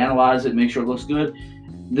 and we analyze it, make sure it looks good,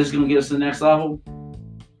 this is going to get us to the next level.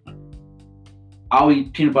 I'll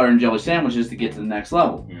eat peanut butter and jelly sandwiches to get to the next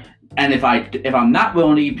level. Yeah. And if I'm not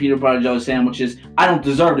willing to eat peanut butter and jelly sandwiches, I don't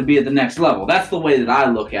deserve to be at the next level. That's the way that I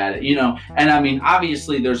look at it, And I mean,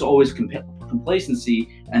 obviously, there's always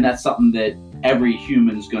complacency, and that's something that every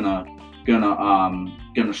human's gonna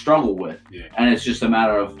struggle with. Yeah. And it's just a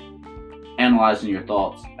matter of analyzing your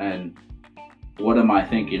thoughts and what am I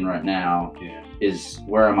thinking right now? Yeah. Is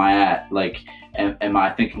where am I at? Like, am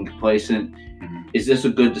I thinking complacent? Mm-hmm. Is this a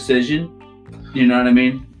good decision? You know what I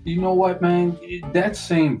mean? You know what, man? That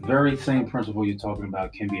very same principle you're talking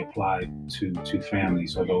about can be applied to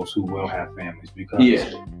families or those who will have families, because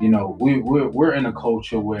we're in a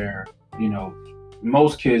culture where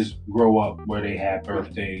most kids grow up where they have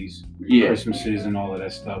birthdays, Christmases, and all of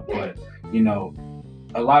that stuff. But a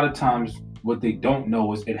lot of times what they don't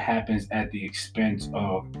know is it happens at the expense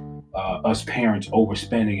of us parents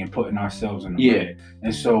overspending and putting ourselves in the red.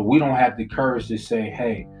 And so we don't have the courage to say,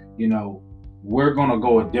 hey, we're going to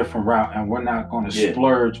go a different route, and we're not going to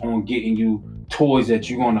splurge on getting you toys that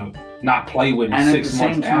you're going to not play with in 6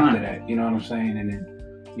 months after that. You know what I'm saying? And then,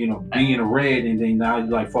 being a red, and then now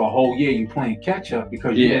like for a whole year you playing catch up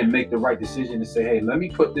because you didn't make the right decision to say, hey, let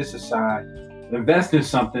me put this aside, invest in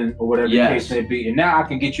something or whatever the case may be, and now I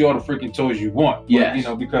can get you all the freaking toys you want.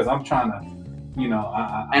 But, because I'm trying to,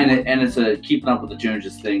 and it's a keeping up with the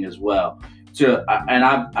Joneses thing as well.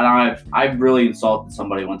 I've really insulted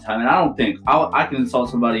somebody one time, and I don't think I can insult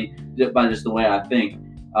somebody by just the way I think.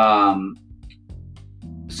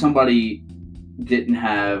 Somebody didn't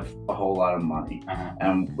have a whole lot of money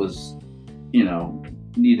and was,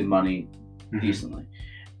 needed money decently,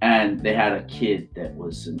 and they had a kid that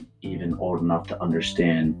wasn't even old enough to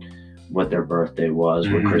understand what their birthday was,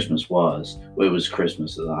 what Christmas was. It was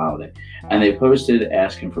Christmas as a holiday, and they posted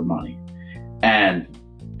asking for money, and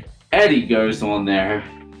Eddie goes on there,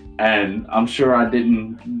 and I'm sure I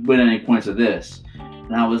didn't win any points of this.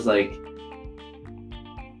 And I was like,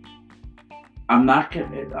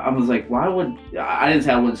 why would, I didn't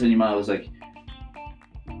say I wouldn't send you money. I was like,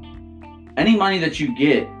 any money that you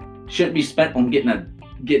get shouldn't be spent on getting a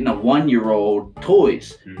 1-year-old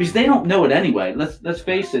toys, because they don't know it anyway. Let's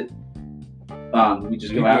face it. We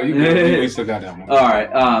just go out. We still got that one. All right.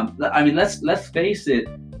 I mean, let's face it.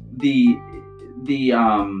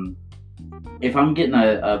 If I'm getting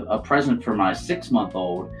a present for my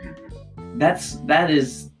 6-month-old, it's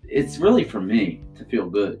really for me to feel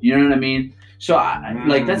good. You know what I mean? So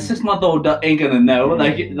like that 6-month-old ain't gonna know.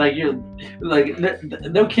 Like you're like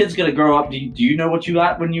no kid's gonna grow up. Do you know what you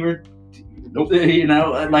got when you were? Nope.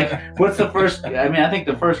 Like what's the first? I mean, I think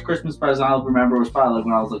the first Christmas present I remember was probably like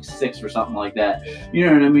when I was like 6 or something like that. You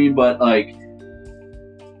know what I mean? But like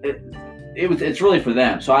it's really for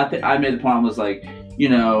them. So I made the point. I was like, you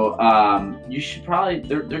should probably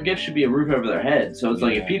their gift should be a roof over their head. So it's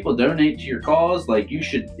like if people donate to your cause, like it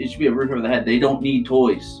should be a roof over their head. They don't need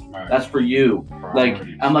toys. Right. That's for you. Like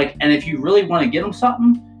I'm like, and if you really want to get them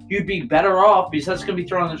something, you'd be better off, because that's gonna be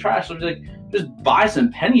thrown in the trash. So it's like just buy some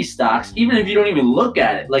penny stocks, even if you don't even look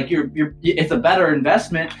at it. Like it's a better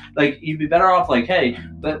investment. Like you'd be better off. Like, hey,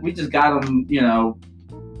 we just got them,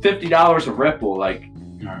 $50 of Ripple. Like.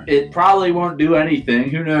 Right. It probably won't do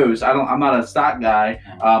anything. Who knows? I'm not a stock guy.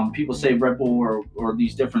 People say Ripple or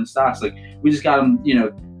these different stocks. Like we just got them,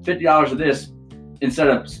 $50 of this instead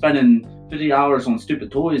of spending $50 on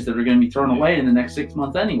stupid toys that are going to be thrown away in the next 6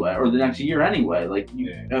 months anyway, or the next year anyway. Like,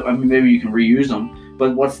 I mean, maybe you can reuse them,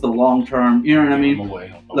 but what's the long term? You know what I mean?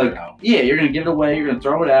 You're going to give it away. You're going to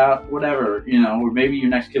throw it out, whatever. Or maybe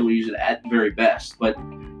your next kid will use it at the very best. But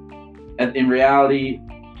in reality,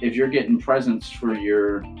 if you're getting presents for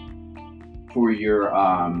your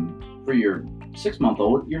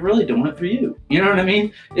 6-month-old, you're really doing it for you. You know what I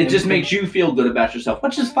mean? It just makes you feel good about yourself,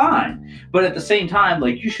 which is fine. But at the same time,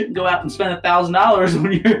 like, you shouldn't go out and spend $1,000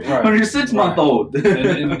 when you're 6-month-old.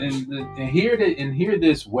 and hear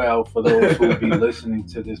this well for those who will be listening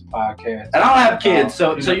to this podcast. And I don't have kids,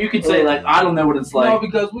 so you can say, like, I don't know what it's like. No,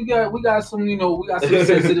 because we got some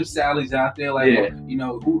sensitive Sallies out there, like,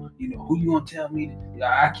 who you gonna tell me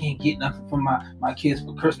that I can't get nothing for my kids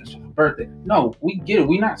for Christmas or for birthday? No, we get it.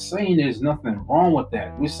 We're not saying there's nothing wrong with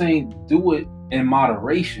that. We're saying do it in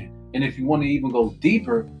moderation. And if you want to even go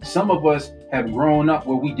deeper, some of us have grown up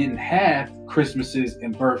where we didn't have Christmases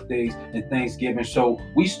and birthdays and Thanksgiving. So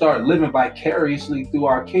we start living vicariously through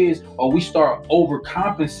our kids, or we start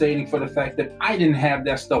overcompensating for the fact that I didn't have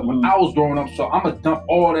that stuff when I was growing up. So I'm going to dump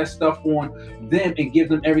all that stuff on them and give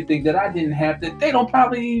them everything that I didn't have that they don't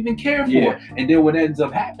probably even care for. Yeah. And then what ends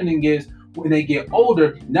up happening is, when they get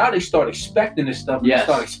older, now they start expecting this stuff. Yes. They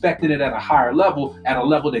start expecting it at a higher level, at a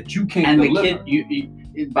level that you can't deliver. And the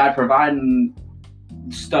kid, by providing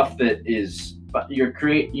stuff that is, you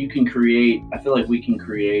can create. I feel like we can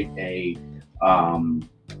create a,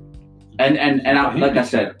 like I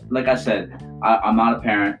said, I'm not a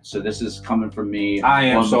parent, so this is coming from me. I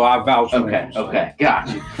am, so I vouch for you. Okay, got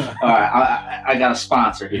you. All right, I got a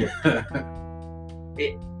sponsor here.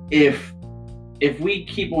 If we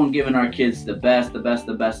keep on giving our kids the best,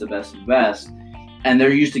 and they're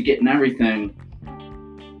used to getting everything,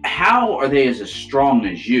 how are they as strong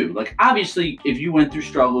as you? Like, obviously, if you went through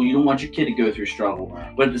struggle, you don't want your kid to go through struggle.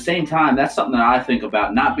 But at the same time, that's something that I think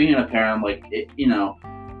about, not being a parent. Like,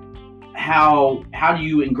 how do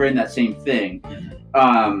you ingrain that same thing?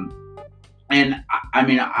 And I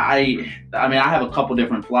have a couple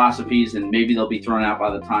different philosophies, and maybe they'll be thrown out by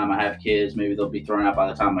the time I have kids. Maybe they'll be thrown out by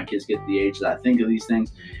the time my kids get to the age that I think of these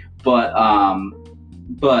things. But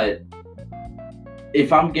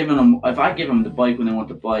if I give them the bike when they want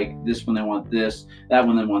the bike, this when they want this, that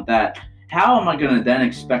when they want that, how am I going to then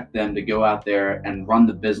expect them to go out there and run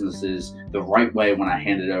the businesses the right way when I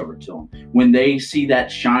hand it over to them? When they see that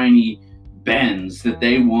shiny Benz that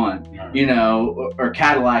they want, or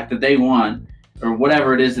Cadillac that they want, or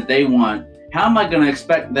whatever it is that they want, how am I going to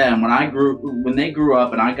expect them when they grew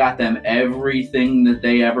up and I got them everything that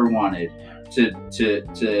they ever wanted to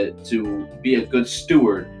be a good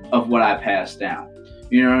steward of what I passed down?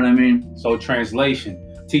 You know what I mean? So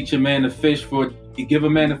translation, teach a man to fish you give a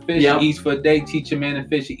man a fish, he eats for a day. Teach a man to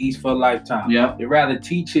fish, he eats for a lifetime. Yep. You'd rather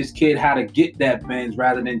teach his kid how to get that Benz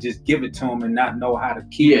rather than just give it to him and not know how to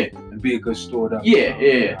keep it and be a good steward of it.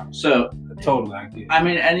 Yeah. So totally idea. I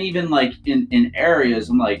mean, and even like in areas,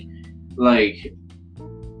 and like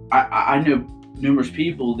I know numerous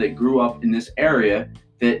people that grew up in this area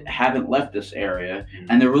that haven't left this area,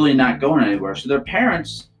 and they're really not going anywhere. So their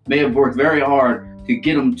parents may have worked very hard to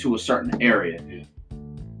get them to a certain area. Yeah.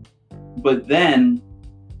 But then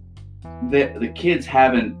the kids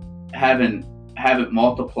haven't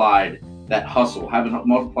multiplied that hustle, haven't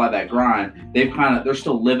multiplied that grind. They're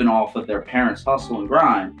still living off of their parents' hustle and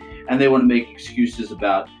grind, and they want to make excuses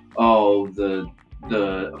about, the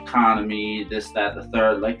economy, this, that, the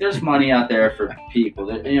third. Like, there's money out there for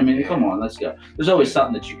people. I mean, come on, let's go. There's always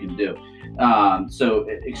something that you can do. So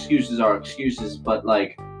excuses are excuses, but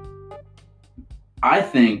like, I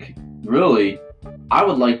think really, I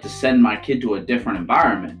would like to send my kid to a different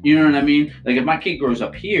environment. You know what I mean? Like, if my kid grows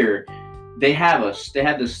up here, they have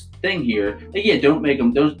this thing here. Like,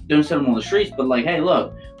 don't send them on the streets. But like, hey,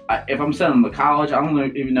 look, if I'm sending them to college, I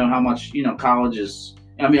don't even know how much college is.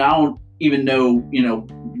 I mean, I don't even know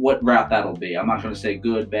what route that'll be. I'm not going to say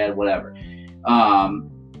good, bad, whatever.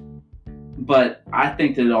 But I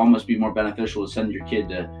think that it'd almost be more beneficial to send your kid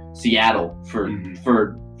to Seattle for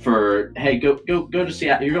hey, go to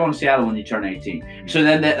Seattle. You're going to Seattle when you turn 18. So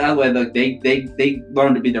then that way, like, they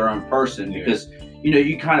learn to be their own person, because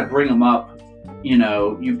you kind of bring them up.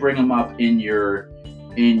 You bring them up in your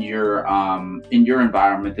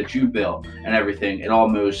environment that you built and everything. It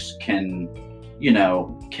almost can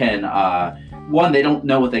one, they don't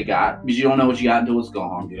know what they got, because you don't know what you got until it's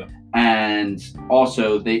gone. Yeah. And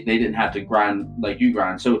also they didn't have to grind like you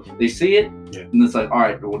grind. So they see it, and it's like, all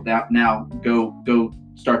right, well, now go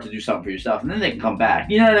start to do something for yourself, and then they can come back.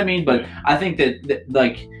 You know what I mean? But I think that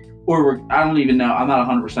like, I don't even know, I'm not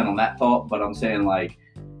 100% on that thought, but I'm saying, like,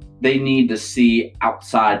 they need to see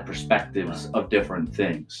outside perspectives of different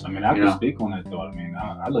things. I mean, I can speak on that thought. I mean,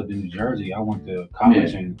 I lived in New Jersey. I went to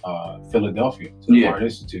college in Philadelphia, to the Art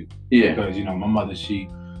Institute. Yeah. Because, my mother, she,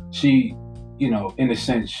 in a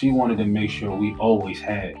sense, she wanted to make sure we always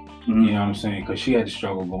had. Mm-hmm. You know what I'm saying? Because she had to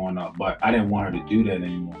struggle growing up, but I didn't want her to do that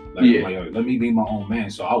anymore. Like, let me be my own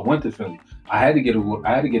man. So I went to Philly. I had to get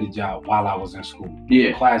a job while I was in school.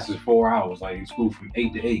 Yeah. Classes 4 hours, like in school from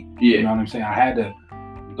 8 to 8. Yeah. You know what I'm saying? I had to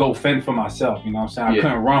go fend for myself. You know what I'm saying? I Yeah.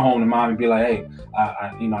 couldn't run home to mom and be like, hey,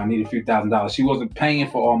 I need a few $1,000s. She wasn't paying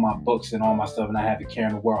for all my books and all my stuff, and I had to care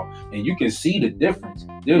in the world. And you can see the difference.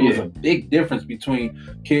 There was a big difference between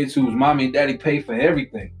kids whose mommy and daddy paid for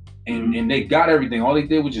everything. And they got everything. All they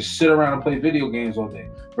did was just sit around and play video games all day.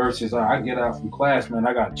 Versus, I get out from class, man,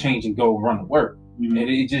 I got to change and go run to work. And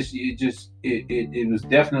it was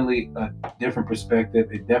definitely a different perspective.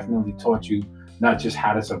 It definitely taught you not just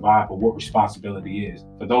how to survive, but what responsibility is.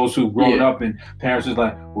 For those who've grown up and parents was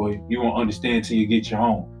like, well, you won't understand until you get your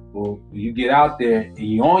own. Well, when you get out there and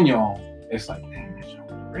you're on your own, it's like, damn, that's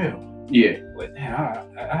real. Yeah. But man,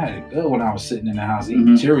 I had it good when I was sitting in the house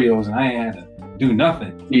eating Cheerios and I ain't had to do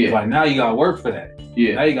nothing. Yeah. It's like, now you gotta work for that.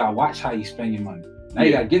 Yeah. Now you gotta watch how you spend your money. Now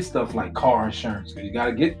you gotta get stuff like car insurance, because you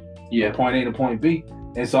gotta get point A to point B.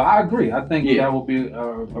 And so I agree. I think that will be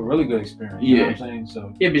a really good experience. You know what I'm saying?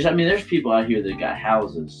 So because I mean, there's people out here that got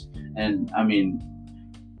houses, and I mean,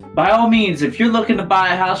 by all means, if you're looking to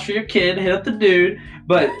buy a house for your kid, hit up the dude.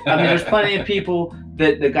 But I mean, there's plenty of people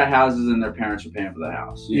that got houses and their parents are paying for the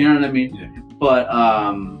house. You know what I mean? Yeah.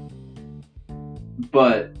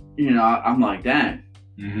 But you know, I'm like, dang.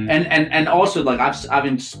 And also, like, I've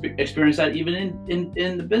experienced that even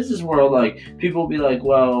in the business world. Like, people will be like,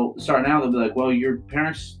 well, starting out, they'll be like, well, your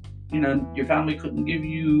parents, you know, your family couldn't give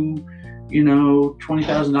you, you know,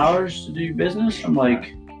 $20,000 to do your business. I'm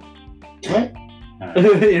like, what?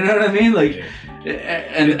 You know what I mean? Like,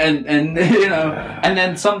 and you know, and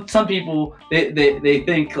then some people they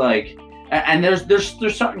think like, and there's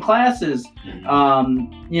certain classes,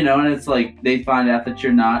 you know, and it's like they find out that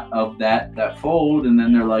you're not of that fold, and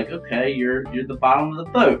then they're like, okay, you're the bottom of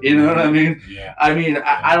the boat. You know what I mean? Yeah. I mean,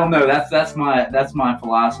 I don't know. That's my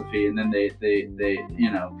philosophy. And then they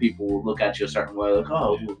you know, people will look at you a certain way, like,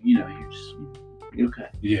 oh, well, you know, you're okay.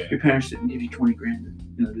 Yeah. Your parents didn't give you $20,000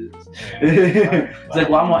 to do this. It's like,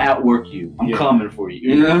 well, I'm gonna outwork you. I'm coming for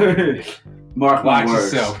you. You know? Mark my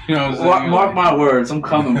words. Yourself, you know what I'm saying? Mark my words. I'm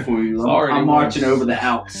coming for you. I'm marching over the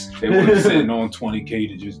Alps. They weren't sitting on $20,000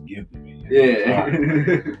 to just give to me. Yeah.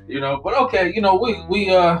 You know, but okay. You know,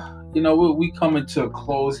 we coming to a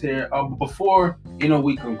close here. Before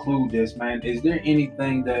we conclude this, man, is there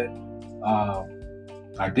anything that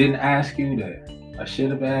I didn't ask you that I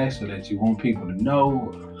should have asked, or that you want people to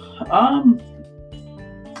know?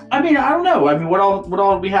 I mean, I don't know. I mean, what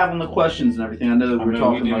all we have on the questions and everything? I know that we're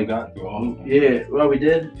talking like got through all of them. Yeah, well, we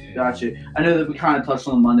did. Yeah. Gotcha. I know that we kind of touched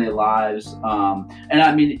on the Monday Lives. And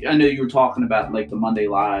I mean, I know you were talking about like the Monday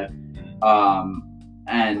Live,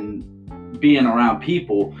 and being around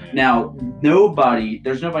people. Now,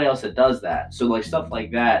 there's nobody else that does that. So like stuff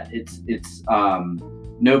like that, it's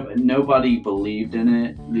nobody believed in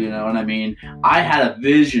it, you know what I mean? I had a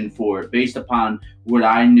vision for it based upon what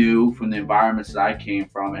I knew from the environments that I came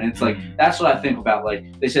from, and it's like, that's what I think about.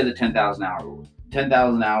 Like, they said the 10,000 hour rule,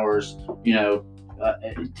 10,000 hours, you know,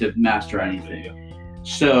 to master anything.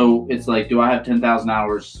 So it's like, do I have 10,000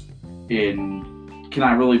 hours can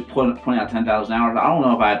I really point out 10,000 hours? I don't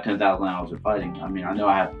know if I have 10,000 hours of fighting. I mean, I know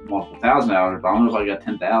I have multiple thousand hours, but I don't know if I got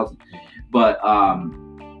 10,000. But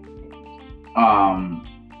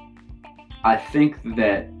I think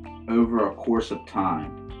that over a course of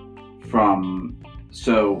time, from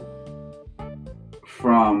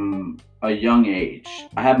a young age,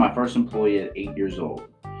 I had my first employee at 8 years old,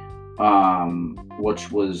 which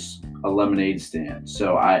was a lemonade stand.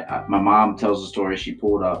 So my mom tells the story. She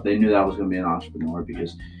pulled up. They knew that I was going to be an entrepreneur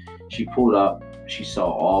because she pulled up. She saw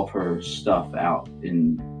all of her stuff out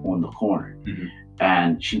on the corner. Mm-hmm.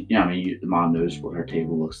 And she, you know, I mean, the mom knows what her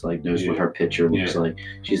table looks like, knows what her picture looks like.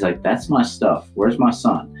 She's like, that's my stuff. Where's my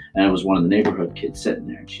son? And it was one of the neighborhood kids sitting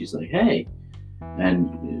there. And she's like, hey. And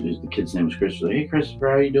the kid's name was Christopher. Like, hey, Christopher,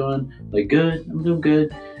 how are you doing? Like, good. I'm doing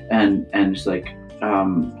good. And it's like,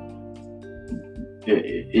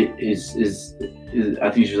 it is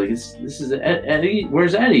I think she's like, this is Eddie.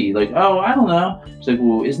 Where's Eddie? Like, oh, I don't know. She's like,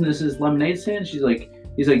 well, isn't this his lemonade stand? He's like,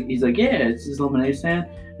 yeah, it's his lemonade stand.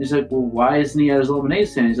 He's like, well, why isn't he at his lemonade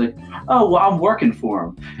stand? He's like, oh, well, I'm working for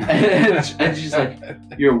him. And she's like,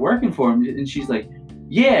 you're working for him? And she's like,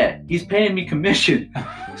 yeah, he's paying me commission.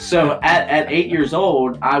 So at 8 years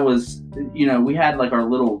old, I was, you know, we had like our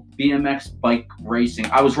little BMX bike racing.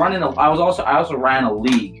 I also ran a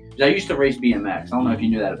league. I used to race BMX. I don't know if you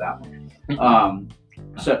knew that about me.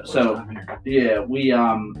 So yeah, we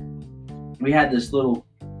had this little.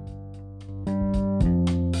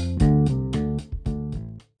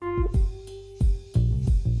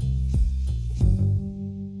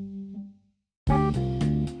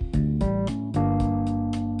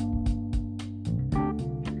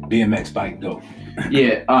 BMX bike go?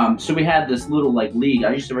 Yeah. So we had this little like league.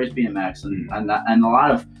 I used to race BMX, and a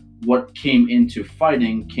lot of what came into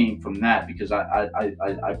fighting came from that, because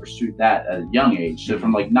I pursued that at a young age. So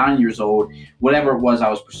from like 9 years old, whatever it was I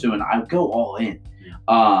was pursuing, I would go all in.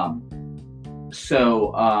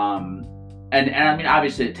 And I mean,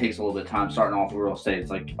 obviously it takes a little bit of time starting off with real estate.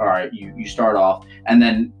 It's like, all right, you start off, and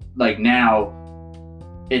then like now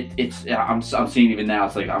I'm seeing even now,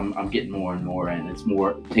 it's like I'm getting more and more, and it's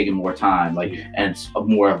more taking more time, like, and it's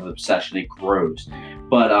more of an obsession. It grows.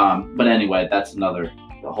 But anyway, that's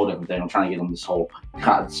a whole different thing. I'm trying to get on this whole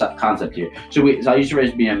concept here. So I used to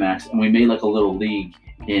race BMX, and we made like a little league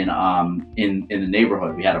in the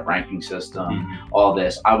neighborhood. We had a ranking system, all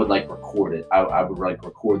this. I would like record it. I would like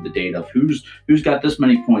record the data of who's got this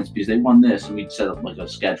many points because they won this, and we'd set up like a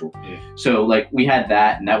schedule. So like we had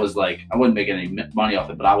that, and that was like, I wasn't making any money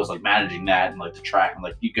off it, but I was like managing that and like the track, and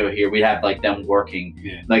like you go here, we'd have like them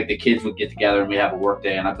working, like the kids would get together and we'd have a work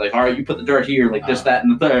day, and I'd be like, all right, you put the dirt here, like this, that,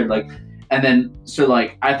 and the third, like. And then, so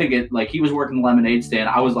like, I think it, like, he was working the lemonade stand.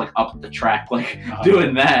 I was like up at the track, like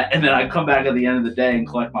doing that. And then I'd come back at the end of the day and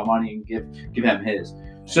collect my money and give him his.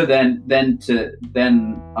 So then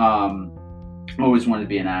always wanted to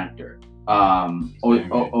be an actor. Always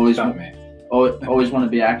want to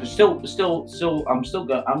be an actor. Still, I'm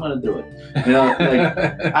going to do it. You know,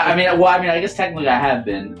 like, I mean, I guess technically I have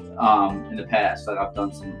been, in the past. Like I've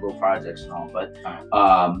done some little projects and all, but,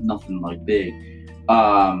 nothing like big.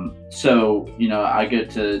 So, you know, I get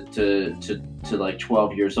to like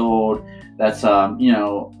 12 years old. That's, you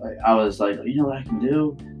know, I was like, you know what I can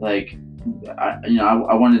do? Like,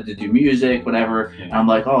 I wanted to do music, whatever. And I'm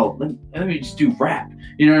like, oh, let me just do rap.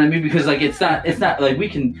 You know what I mean? Because like, it's not like we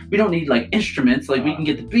don't need like instruments. Like we can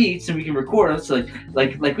get the beats and we can record it. So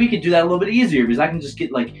like we could do that a little bit easier because I can just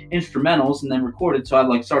get like instrumentals and then record it. So I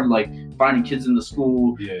like started like finding kids in the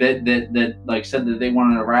school that like said that they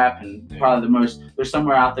wanted to rap, and probably there's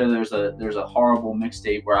somewhere out there, there's a horrible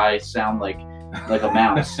mixtape where I sound like a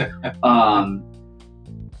mouse.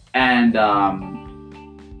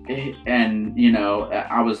 And you know,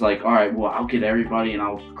 I was like, all right, well, I'll get everybody and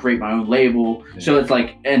I'll create my own label. So it's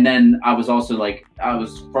like, and then I was also like, I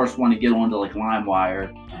was first one to get onto like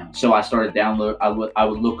LimeWire. So I started download. I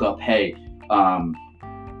would look up, hey,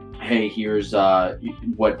 here's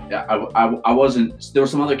what I wasn't. There were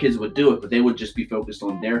some other kids that would do it, but they would just be focused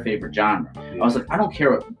on their favorite genre. I was like, I don't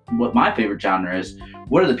care what my favorite genre is.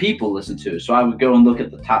 What do the people listen to? So I would go and look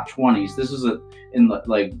at the top 20s. This was in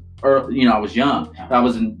like. You know, I was young. I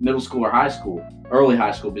was in middle school or high school, early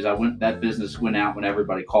high school, because that business went out when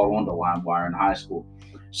everybody called on to LimeWire in high school.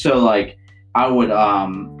 So like I would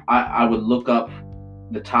I would look up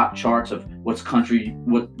the top charts of what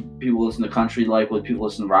people listen to country like, what people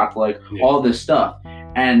listen to rock like, all this stuff.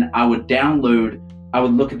 And I would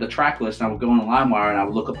look at the track list, and I would go on LimeWire and I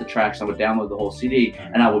would look up the tracks. I would download the whole CD,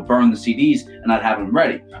 and I would burn the CDs, and I'd have them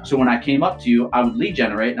ready. So when I came up to you, I would lead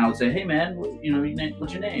generate, and I would say, hey man, what's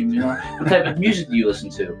your name? You know, what type of music do you listen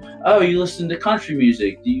to? Oh, you listen to country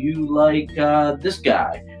music. Do you like this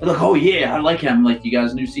guy? They're like, oh yeah, I like him. I'm like, you got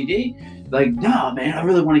a new CD? Like, no, man, I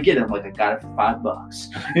really want to get it. I'm like, I got it for $5.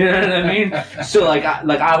 You know what I mean? So I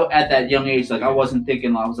at that young age, like I wasn't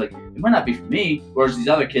thinking, I was like, it might not be for me. Whereas these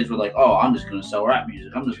other kids were like, oh, I'm just gonna sell rap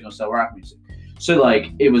music. So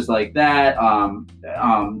like it was like that.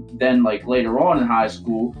 Then like later on in high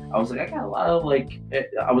school, I was like, I got a lot of like,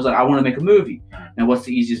 I was like, I want to make a movie. And what's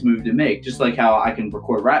the easiest movie to make? Just like how I can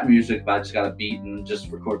record rap music if I just got a beat and just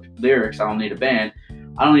record lyrics. I don't need a band.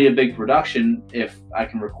 I don't need a big production if I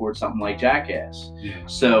can record something like Jackass.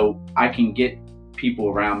 So I can get people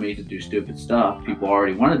around me to do stupid stuff. People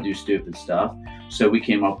already want to do stupid stuff. So we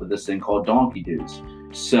came up with this thing called Donkey Dudes.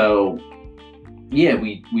 So yeah,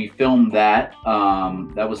 we filmed that.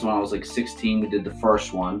 That was when I was like 16. We did the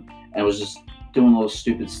first one, and it was just doing a little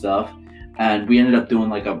stupid stuff. And we ended up doing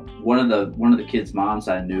like one of the kids' moms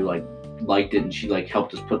I knew liked it, and she like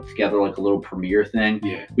helped us put together like a little premiere thing.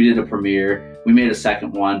 We did a premiere. We made a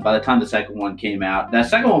second one. By the time the second one came out, that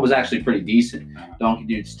second one was actually pretty decent. Donkey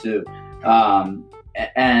Dudes 2. I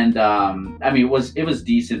mean, it was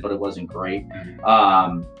decent, but it wasn't great.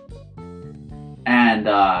 By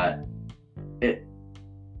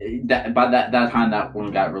that time that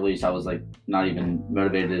one got released, I was like not even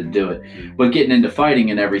motivated to do it. But getting into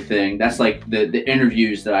fighting and everything, that's like the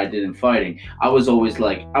interviews that I did in fighting. I'm always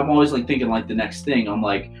like thinking like the next thing. I'm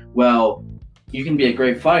like, well, you can be a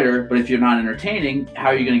great fighter, but if you're not entertaining, how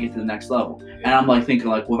are you going to get to the next level? And I'm like thinking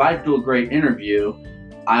like, well, if I do a great interview,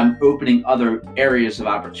 I'm opening other areas of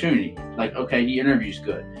opportunity. Like, okay, he interviews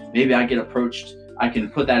good. Maybe I get approached. I can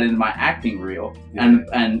put that into my acting reel and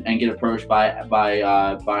get approached by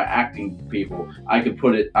acting people. I could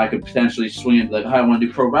potentially swing it like, hey, I want to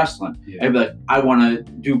do pro wrestling. I'd be like, I want to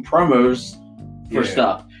do promos for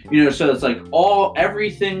stuff. So it's like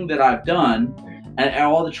everything that I've done and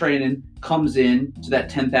all the training comes in to that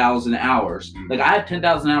 10,000 hours. Like I have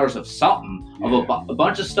 10,000 hours of something, of a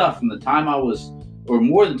bunch of stuff from the time I was, or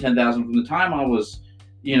more than 10,000 from the time I was,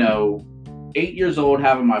 8 years old,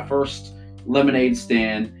 having my first lemonade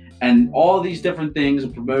stand and all these different things, a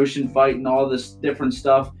promotion, fight, and all this different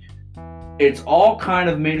stuff. It's all kind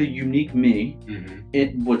of made a unique me,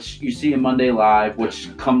 which you see in Monday Live,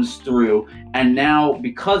 which comes through. And now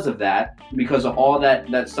because of all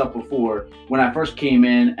that stuff before, when I first came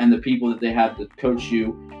in and the people that they had to coach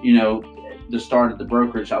you, to start at the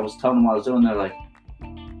brokerage, I was telling them what I was doing. They're like,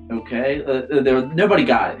 okay, nobody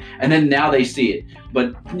got it. And then now they see it.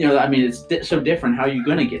 But, it's so different. How are you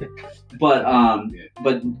going to get it? But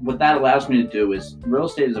what that allows me to do is, real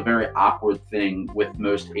estate is a very awkward thing with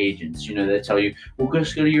most agents. They tell you, well,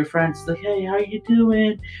 just go to your friends. It's like, hey, how you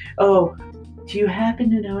doing? Oh, do you happen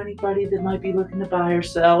to know anybody that might be looking to buy or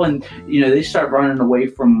sell? And, they start running away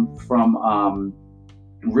from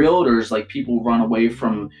realtors, like people run away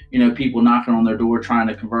from, people knocking on their door trying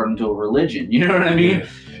to convert them to a religion. You know what I mean? Yeah.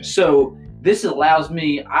 So this allows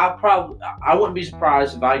me, I wouldn't be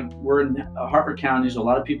surprised if I were in Harford County, so a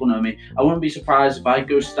lot of people know me. I wouldn't be surprised if I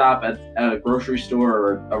go stop at a grocery store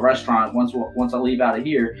or a restaurant once I leave out of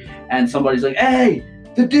here and somebody's like, hey,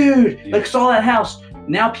 the dude, like saw that house.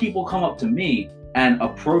 Now people come up to me and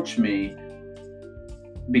approach me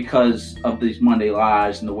because of these Monday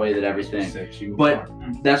Lives and the way that everything.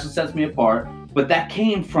 That's what sets me apart. But that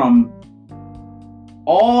came from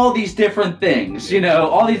all these different things,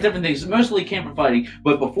 all these different things. Mostly came from fighting.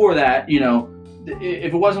 But before that,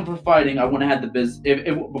 if it wasn't for fighting, I wouldn't have had the business.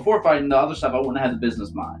 Before fighting the other stuff, I wouldn't have had the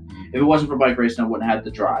business mind. If it wasn't for bike racing, I wouldn't have had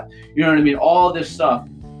the drive. You know what I mean? All this stuff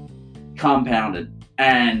compounded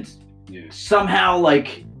and somehow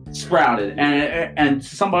like sprouted. And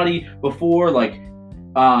somebody before that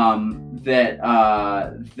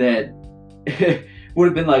would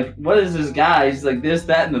have been like, what is this guy? He's like this,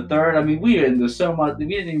 that, and the third. I mean, we didn't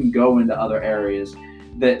even go into other areas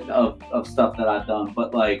of stuff that I've done,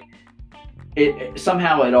 but like it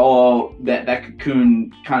somehow it all that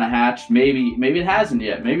cocoon kind of hatched. Maybe it hasn't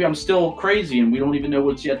yet. Maybe I'm still crazy and we don't even know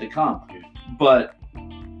what's yet to come. But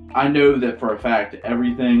I know that for a fact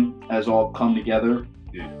everything has all come together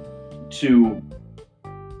to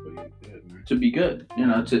be good,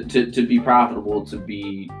 to be profitable, to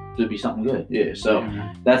be something good. Yeah. So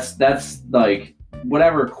that's like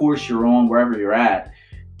whatever course you're on, wherever you're at,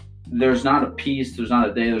 there's not a piece, there's not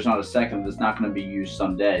a day, there's not a second that's not going to be used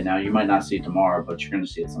someday. Now you might not see it tomorrow, but you're going to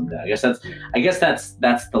see it someday. I guess that's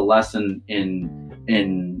the lesson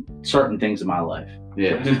in certain things in my life.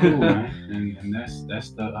 Yeah. That's cool, man. And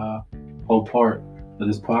that's the whole part of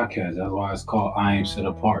this podcast. That's why it's called I Am Set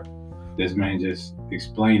Apart. This man just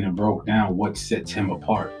explained and broke down what sets him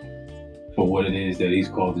apart for what it is that he's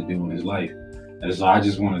called to do in his life. And so I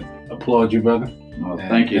just want to applaud you, brother. Well,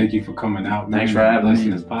 thank you. Thank you for coming out, man. Thanks for having me.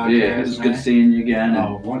 This podcast, yeah, it's good seeing you again.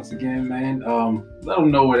 Once again, man, let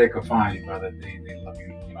them know where they can find you, brother. They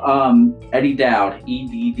looking. Eddie Dowd,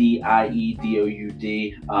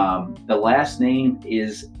 EDDIEDOUD. The last name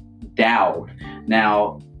is Dowd.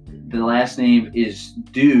 Now, the last name is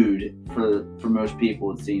Dude for most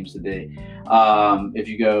people, it seems to be. If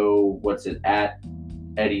you go, at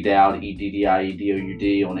Eddie Dowd,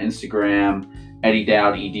 EDDIEDOUD on Instagram, Eddie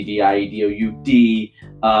Dowd, EDDIEDOUD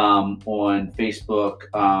on Facebook.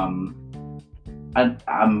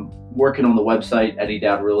 I'm working on the website,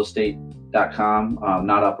 EddieDowdRealEstate.com.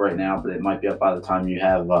 Not up right now, but it might be up by the time you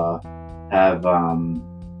have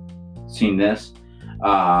seen this.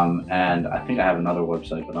 And I think I have another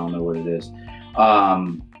website, but I don't know what it is.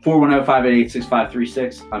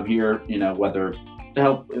 410-588-6536. I'm here, whether to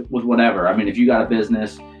help with whatever. I mean, if you got a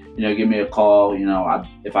business, give me a call.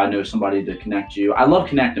 If I know somebody to connect you. I love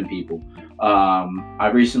connecting people. I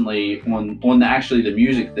recently, on the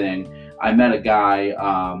music thing, I met a guy,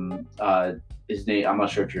 his name, I'm not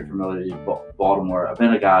sure if you're familiar with Baltimore. I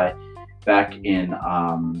met a guy back when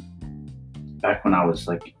I was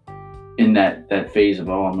like in that phase of,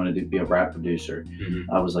 I'm going to be a rap producer.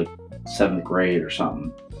 I was like 7th grade or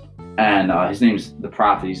something. And his name's The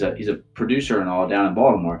Prophet. He's a producer and all down in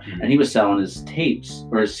Baltimore. And he was selling his tapes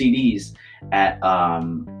or his CDs at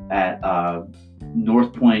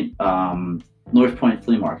North Point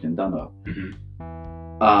Flea Market in Dunbo.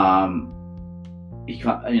 I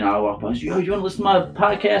walked by, I was, yo, you want to listen to my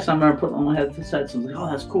podcast? I remember putting on my headsets. I was like, oh,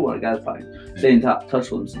 that's cool. I got his podcast. Stayed in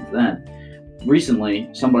touch with him since then. recently,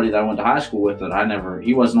 somebody that I went to high school with that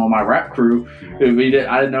he wasn't on my rap crew. I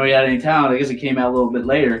didn't know he had any talent. I guess it came out a little bit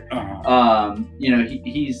later.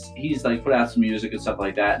 He's like put out some music and stuff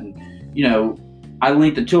like that, and I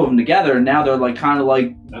linked the two of them together, and now they're like kind of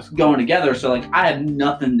like going together. So like I had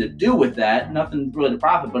nothing to do with that, nothing really to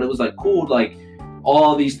profit, but it was like cool. Like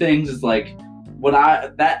all these things is like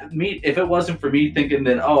if it wasn't for me thinking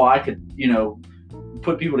that I could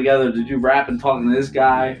put people together to do rap and talking to this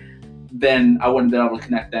guy, then I wouldn't be able to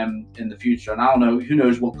connect them in the future. And I don't know, who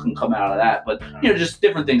knows what can come out of that, but just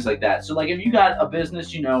different things like that. So like if you got a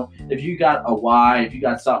business, if you got a why, if you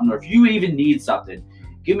got something, or if you even need something,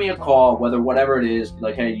 give me a call, whatever it is, be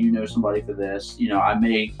like, hey, somebody for this.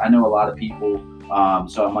 I know a lot of people,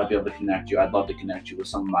 so I might be able to connect you. I'd love to connect you with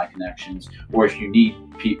some of my connections. Or if you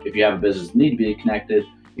have a business need to be connected,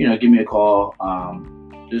 give me a call.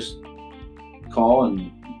 Just call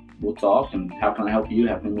and we'll talk. And how can I help you?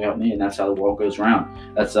 How can you help me? And that's how the world goes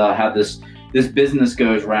around. That's how this business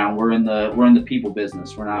goes around. We're in the people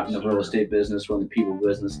business. We're not in the real estate business. We're in the people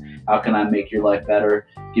business. How can I make your life better?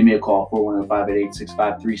 Give me a call,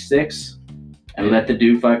 410-588-6536, and let the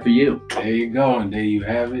dude fight for you. There you go, and there you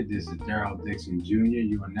have it. This is Daryl Dixon Jr.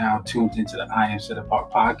 You are now tuned into the I Am Set Apart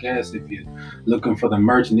podcast. If you're looking for the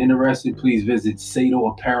merch and interested, please visit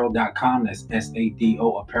sadoapparel.com. That's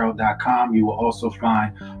SADO apparel.com. You will also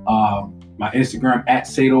find my Instagram at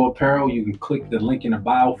Sado Apparel. You can click the link in the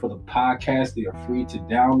bio for the podcast. They are free to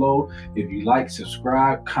download. If you like,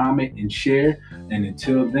 subscribe, comment, and share. And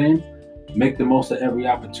until then, make the most of every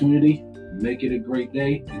opportunity. Make it a great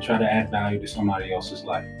day and try to add value to somebody else's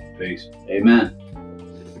life. Peace. Amen.